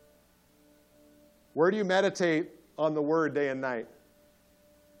 Where do you meditate on the word day and night?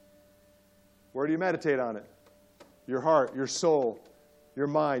 Where do you meditate on it? Your heart, your soul, your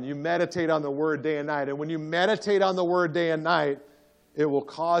mind. You meditate on the word day and night. And when you meditate on the word day and night, it will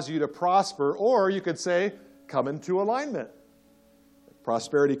cause you to prosper. Or you could say, come into alignment.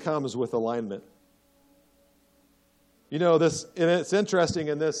 Prosperity comes with alignment. You know, and it's interesting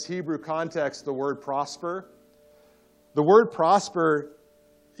in this Hebrew context, the word prosper. The word prosper,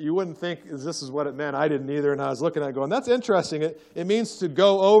 you wouldn't think this is what it meant. I didn't either, and I was looking at it going, that's interesting. It means to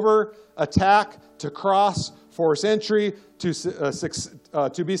go over, attack, to cross, force entry,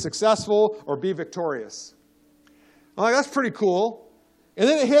 to be successful, or be victorious. I'm like, that's pretty cool. And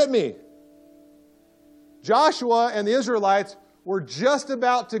then it hit me. Joshua and the Israelites were just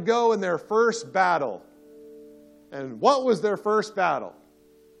about to go in their first battle. And what was their first battle?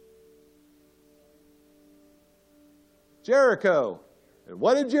 Jericho. And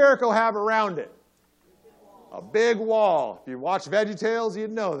what did Jericho have around it? A big wall. If you watch VeggieTales,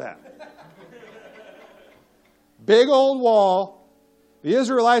 you'd know that. Big old wall. The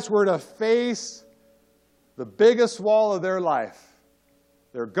Israelites were to face the biggest wall of their life.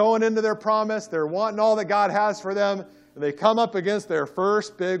 They're going into their promise. They're wanting all that God has for them. And they come up against their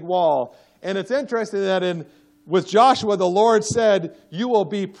first big wall. And it's interesting that with Joshua, the Lord said, you will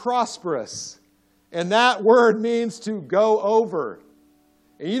be prosperous. And that word means to go over.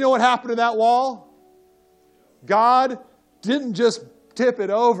 And you know what happened to that wall? God didn't just tip it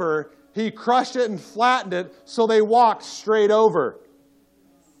over. He crushed it and flattened it so they walked straight over.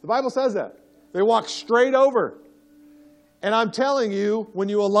 The Bible says that. They walked straight over. And I'm telling you, when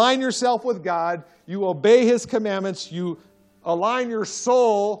you align yourself with God, you obey His commandments, you align your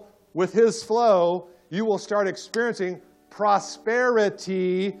soul with His flow, you will start experiencing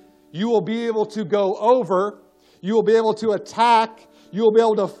prosperity. You will be able to go over. You will be able to attack. You will be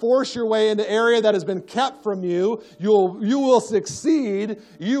able to force your way into area that has been kept from you. You will succeed.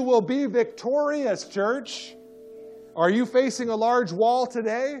 You will be victorious, church. Are you facing a large wall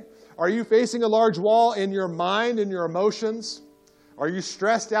today? Are you facing a large wall in your mind and your emotions? Are you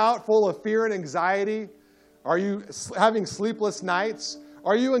stressed out, full of fear and anxiety? Are you having sleepless nights?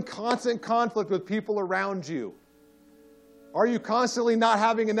 Are you in constant conflict with people around you? Are you constantly not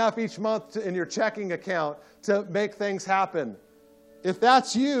having enough each month in your checking account to make things happen? If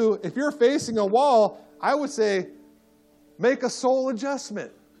that's you, if you're facing a wall, I would say make a soul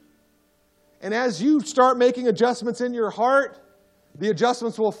adjustment. And as you start making adjustments in your heart, the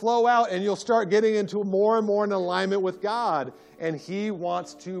adjustments will flow out and you'll start getting into more and more in alignment with God. And He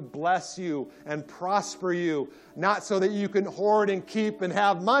wants to bless you and prosper you, not so that you can hoard and keep and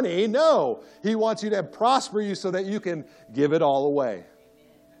have money. No, He wants you to prosper you so that you can give it all away.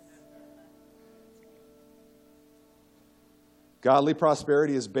 Godly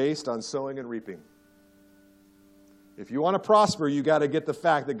prosperity is based on sowing and reaping. If you want to prosper, you got to get the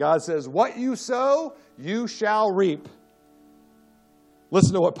fact that God says, what you sow, you shall reap.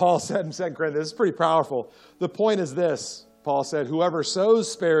 Listen to what Paul said in 2 Corinthians. This is pretty powerful. The point is this, Paul said, whoever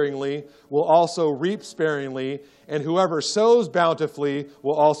sows sparingly will also reap sparingly, and whoever sows bountifully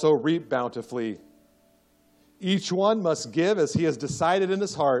will also reap bountifully. Each one must give as he has decided in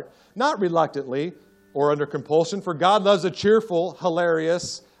his heart, not reluctantly or under compulsion, for God loves a cheerful,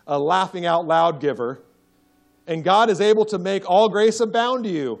 hilarious, a laughing out loud giver. And God is able to make all grace abound to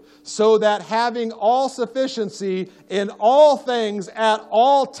you, so that having all sufficiency in all things at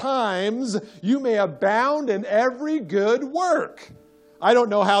all times, you may abound in every good work. I don't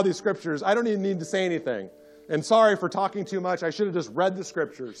know how these scriptures, I don't even need to say anything. And sorry for talking too much. I should have just read the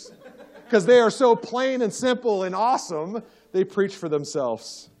scriptures. Because they are so plain and simple and awesome, they preach for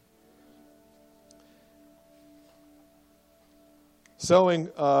themselves. Sowing,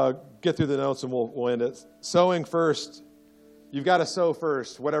 get through the notes and we'll end it. Sowing first, you've got to sow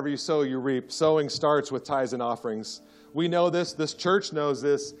first. Whatever you sow, you reap. Sowing starts with tithes and offerings. We know this. This church knows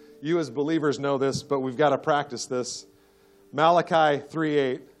this. You as believers know this, but we've got to practice this. Malachi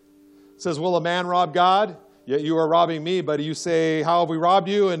 3:8 says, will a man rob God? Yet you are robbing me. But you say, how have we robbed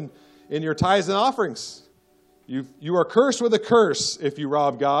you? In your tithes and offerings. You are cursed with a curse if you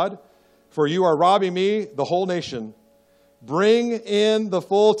rob God, for you are robbing me, the whole nation. Bring in the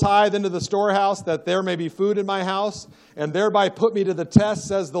full tithe into the storehouse, that there may be food in my house, and thereby put me to the test,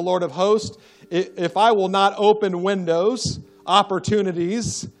 says the Lord of hosts, if I will not open windows,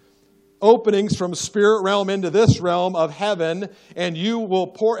 opportunities, openings from spirit realm into this realm of heaven, and you will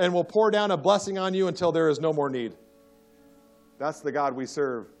pour down a blessing on you until there is no more need. That's the God we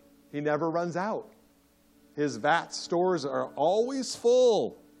serve. He never runs out. His vat stores are always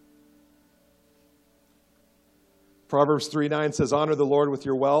full. Proverbs 3:9 says, honor the Lord with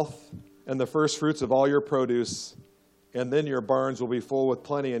your wealth and the first fruits of all your produce, and then your barns will be full with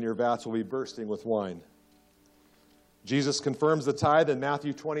plenty and your vats will be bursting with wine. Jesus confirms the tithe in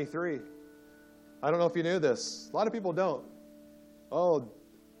Matthew 23. I don't know if you knew this. A lot of people don't. Oh,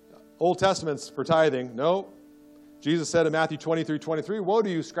 Old Testament's for tithing. No. Jesus said in Matthew 23:23, woe to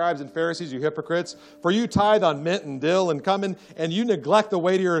you, scribes and Pharisees, you hypocrites, for you tithe on mint and dill and cumin, and you neglect the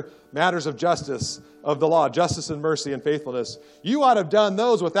weightier matters of justice, of the law, justice and mercy and faithfulness. You ought to have done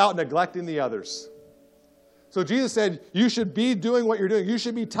those without neglecting the others. So Jesus said, you should be doing what you're doing. You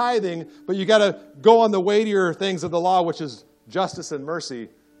should be tithing, but you got to go on the weightier things of the law, which is justice and mercy.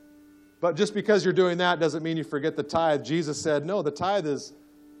 But just because you're doing that doesn't mean you forget the tithe. Jesus said, no, the tithe is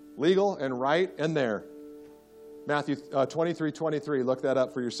legal and right and there. Matthew 23:23, look that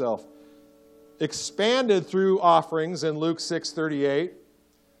up for yourself. Expanded through offerings in Luke 6:38,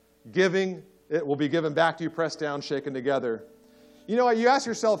 giving, it will be given back to you, pressed down, shaken together. You know what, you ask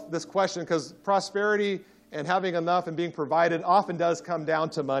yourself this question because prosperity and having enough and being provided often does come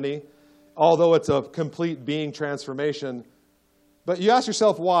down to money, although it's a complete being transformation. But you ask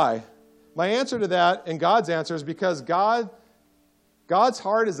yourself why. My answer to that and God's answer is because God's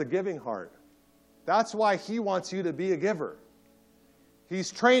heart is a giving heart. That's why He wants you to be a giver.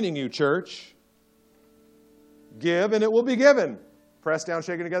 He's training you, church. Give and it will be given. Pressed down,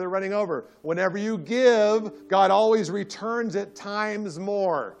 shaken together, running over. Whenever you give, God always returns it times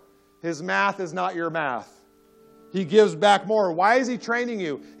more. His math is not your math. He gives back more. Why is He training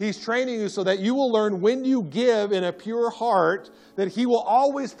you? He's training you so that you will learn when you give in a pure heart that He will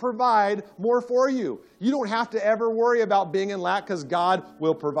always provide more for you. You don't have to ever worry about being in lack because God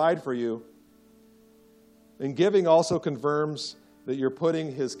will provide for you. And giving also confirms that you're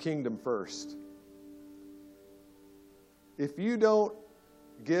putting His kingdom first. If you don't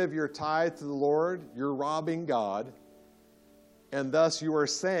give your tithe to the Lord, you're robbing God, and thus you are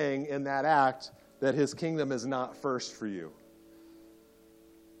saying in that act that his kingdom is not first for you.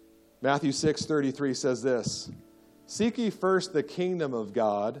 Matthew 6:33 says this, "Seek ye first the kingdom of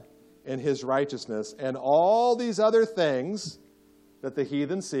God and his righteousness, and all these other things that the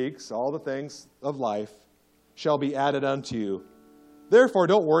heathen seeks, all the things of life, shall be added unto you. Therefore,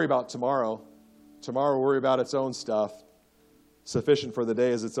 don't worry about tomorrow. Tomorrow will worry about its own stuff. Sufficient for the day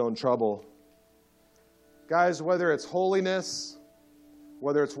is its own trouble." Guys, whether it's holiness,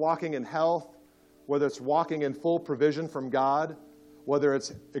 whether it's walking in health, whether it's walking in full provision from God, whether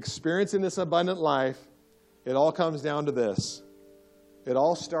it's experiencing this abundant life, it all comes down to this. It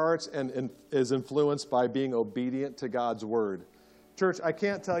all starts and is influenced by being obedient to God's word. Church, I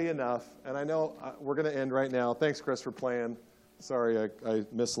can't tell you enough, and I know we're going to end right now. Thanks, Chris, for playing. Sorry, I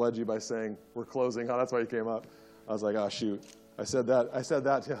misled you by saying we're closing. Oh, that's why you came up. I was like, oh, shoot. I said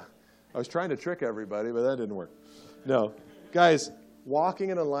that. Yeah. I was trying to trick everybody, but that didn't work. No. Guys,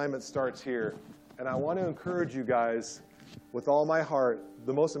 walking in alignment starts here. And I want to encourage you guys with all my heart.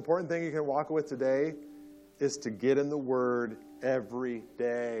 The most important thing you can walk with today is to get in the Word every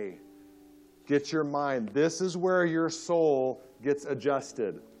day. Get your mind. This is where your soul gets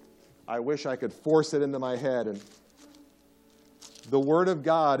adjusted. I wish I could force it into my head. And the Word of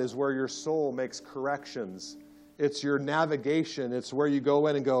God is where your soul makes corrections. It's your navigation. It's where you go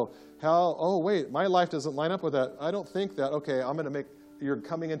in and go, oh, wait, my life doesn't line up with that. I don't think that. Okay, I'm going to make... You're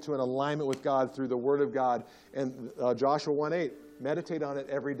coming into an alignment with God through the Word of God. And Joshua 1:8, meditate on it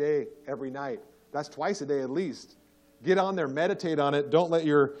every day, every night. That's twice a day at least. Get on there, meditate on it. Don't let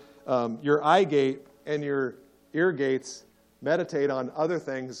your eye gate and your ear gates meditate on other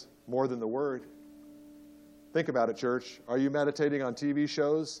things more than the Word. Think about it, church. Are you meditating on TV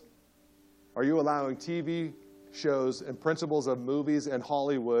shows? Are you allowing TV shows and principles of movies and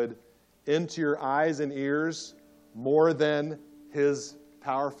Hollywood into your eyes and ears more than his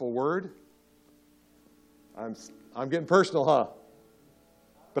powerful word? I'm getting personal, huh?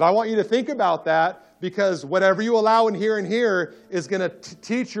 But I want you to think about that, because whatever you allow in here is going to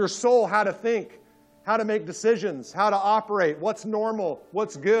teach your soul how to think, how to make decisions, how to operate, what's normal,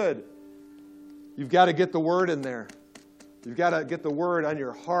 what's good. You've got to get the word in there. You've got to get the word on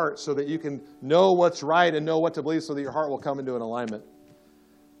your heart so that you can know what's right and know what to believe so that your heart will come into an alignment.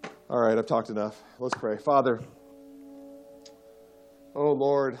 All right, I've talked enough. Let's pray. Father, oh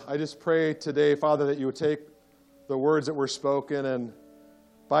Lord, I just pray today, Father, that you would take the words that were spoken, and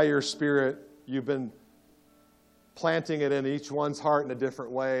by your Spirit, you've been planting it in each one's heart in a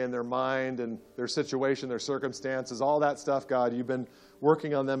different way, in their mind and their situation, their circumstances, all that stuff, God. You've been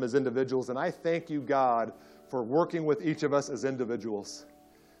working on them as individuals, and I thank you, God, for working with each of us as individuals,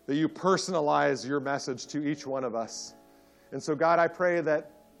 that you personalize your message to each one of us. And so, God, I pray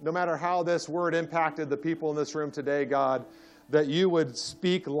that no matter how this word impacted the people in this room today, God, that you would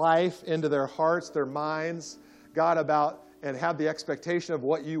speak life into their hearts, their minds, God, about and have the expectation of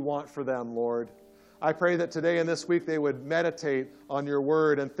what you want for them, Lord. I pray that today and this week they would meditate on your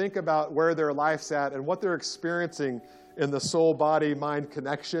word and think about where their life's at and what they're experiencing in the soul-body-mind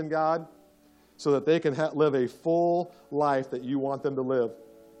connection, God, so that they can live a full life that you want them to live.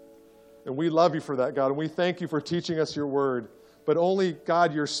 And we love you for that, God, and we thank you for teaching us your word. But only,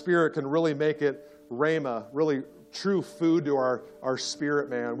 God, your Spirit can really make it rhema, really true food to our spirit,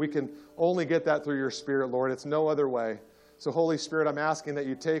 man. We can only get that through your Spirit, Lord. It's no other way. So, Holy Spirit, I'm asking that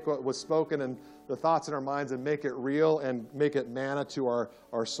you take what was spoken and the thoughts in our minds and make it real and make it manna to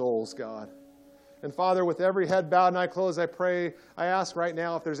our souls, God. And Father, with every head bowed and eye closed, I ask right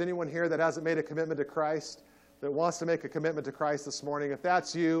now if there's anyone here that hasn't made a commitment to Christ, that wants to make a commitment to Christ this morning. If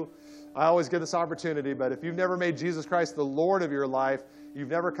that's you, I always give this opportunity, but if you've never made Jesus Christ the Lord of your life, you've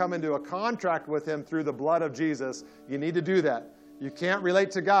never come into a contract with him through the blood of Jesus, you need to do that. You can't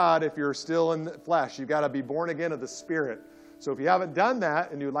relate to God if you're still in the flesh. You've got to be born again of the Spirit. So if you haven't done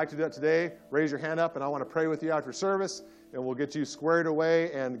that and you'd like to do that today, raise your hand up and I want to pray with you after service, and we'll get you squared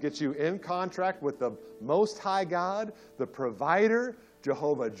away and get you in contract with the Most High God, the provider,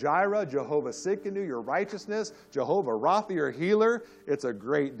 Jehovah Jireh, Jehovah Tsidkenu, your righteousness, Jehovah Rapha, your healer. It's a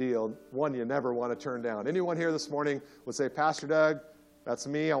great deal, one you never want to turn down. Anyone here this morning would say, Pastor Doug, that's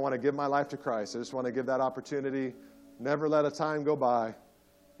me. I want to give my life to Christ. I just want to give that opportunity. Never let a time go by.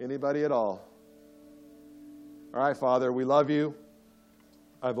 Anybody at all? All right, Father, we love you.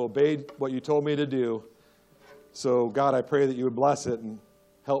 I've obeyed what you told me to do. So, God, I pray that you would bless it and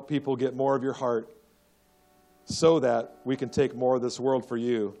help people get more of your heart so that we can take more of this world for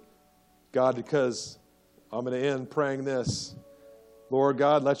you. God, because I'm going to end praying this. Lord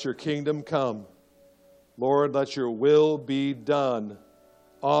God, let your kingdom come. Lord, let your will be done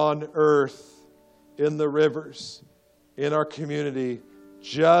on earth, in the rivers, in our community,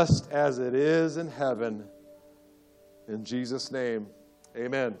 just as it is in heaven. In Jesus' name,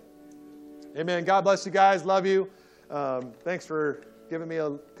 amen. Amen. God bless you guys. Love you. Thanks for giving me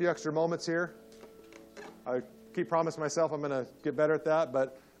a few extra moments here. I keep promising myself I'm going to get better at that,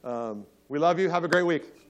 but we love you. Have a great week.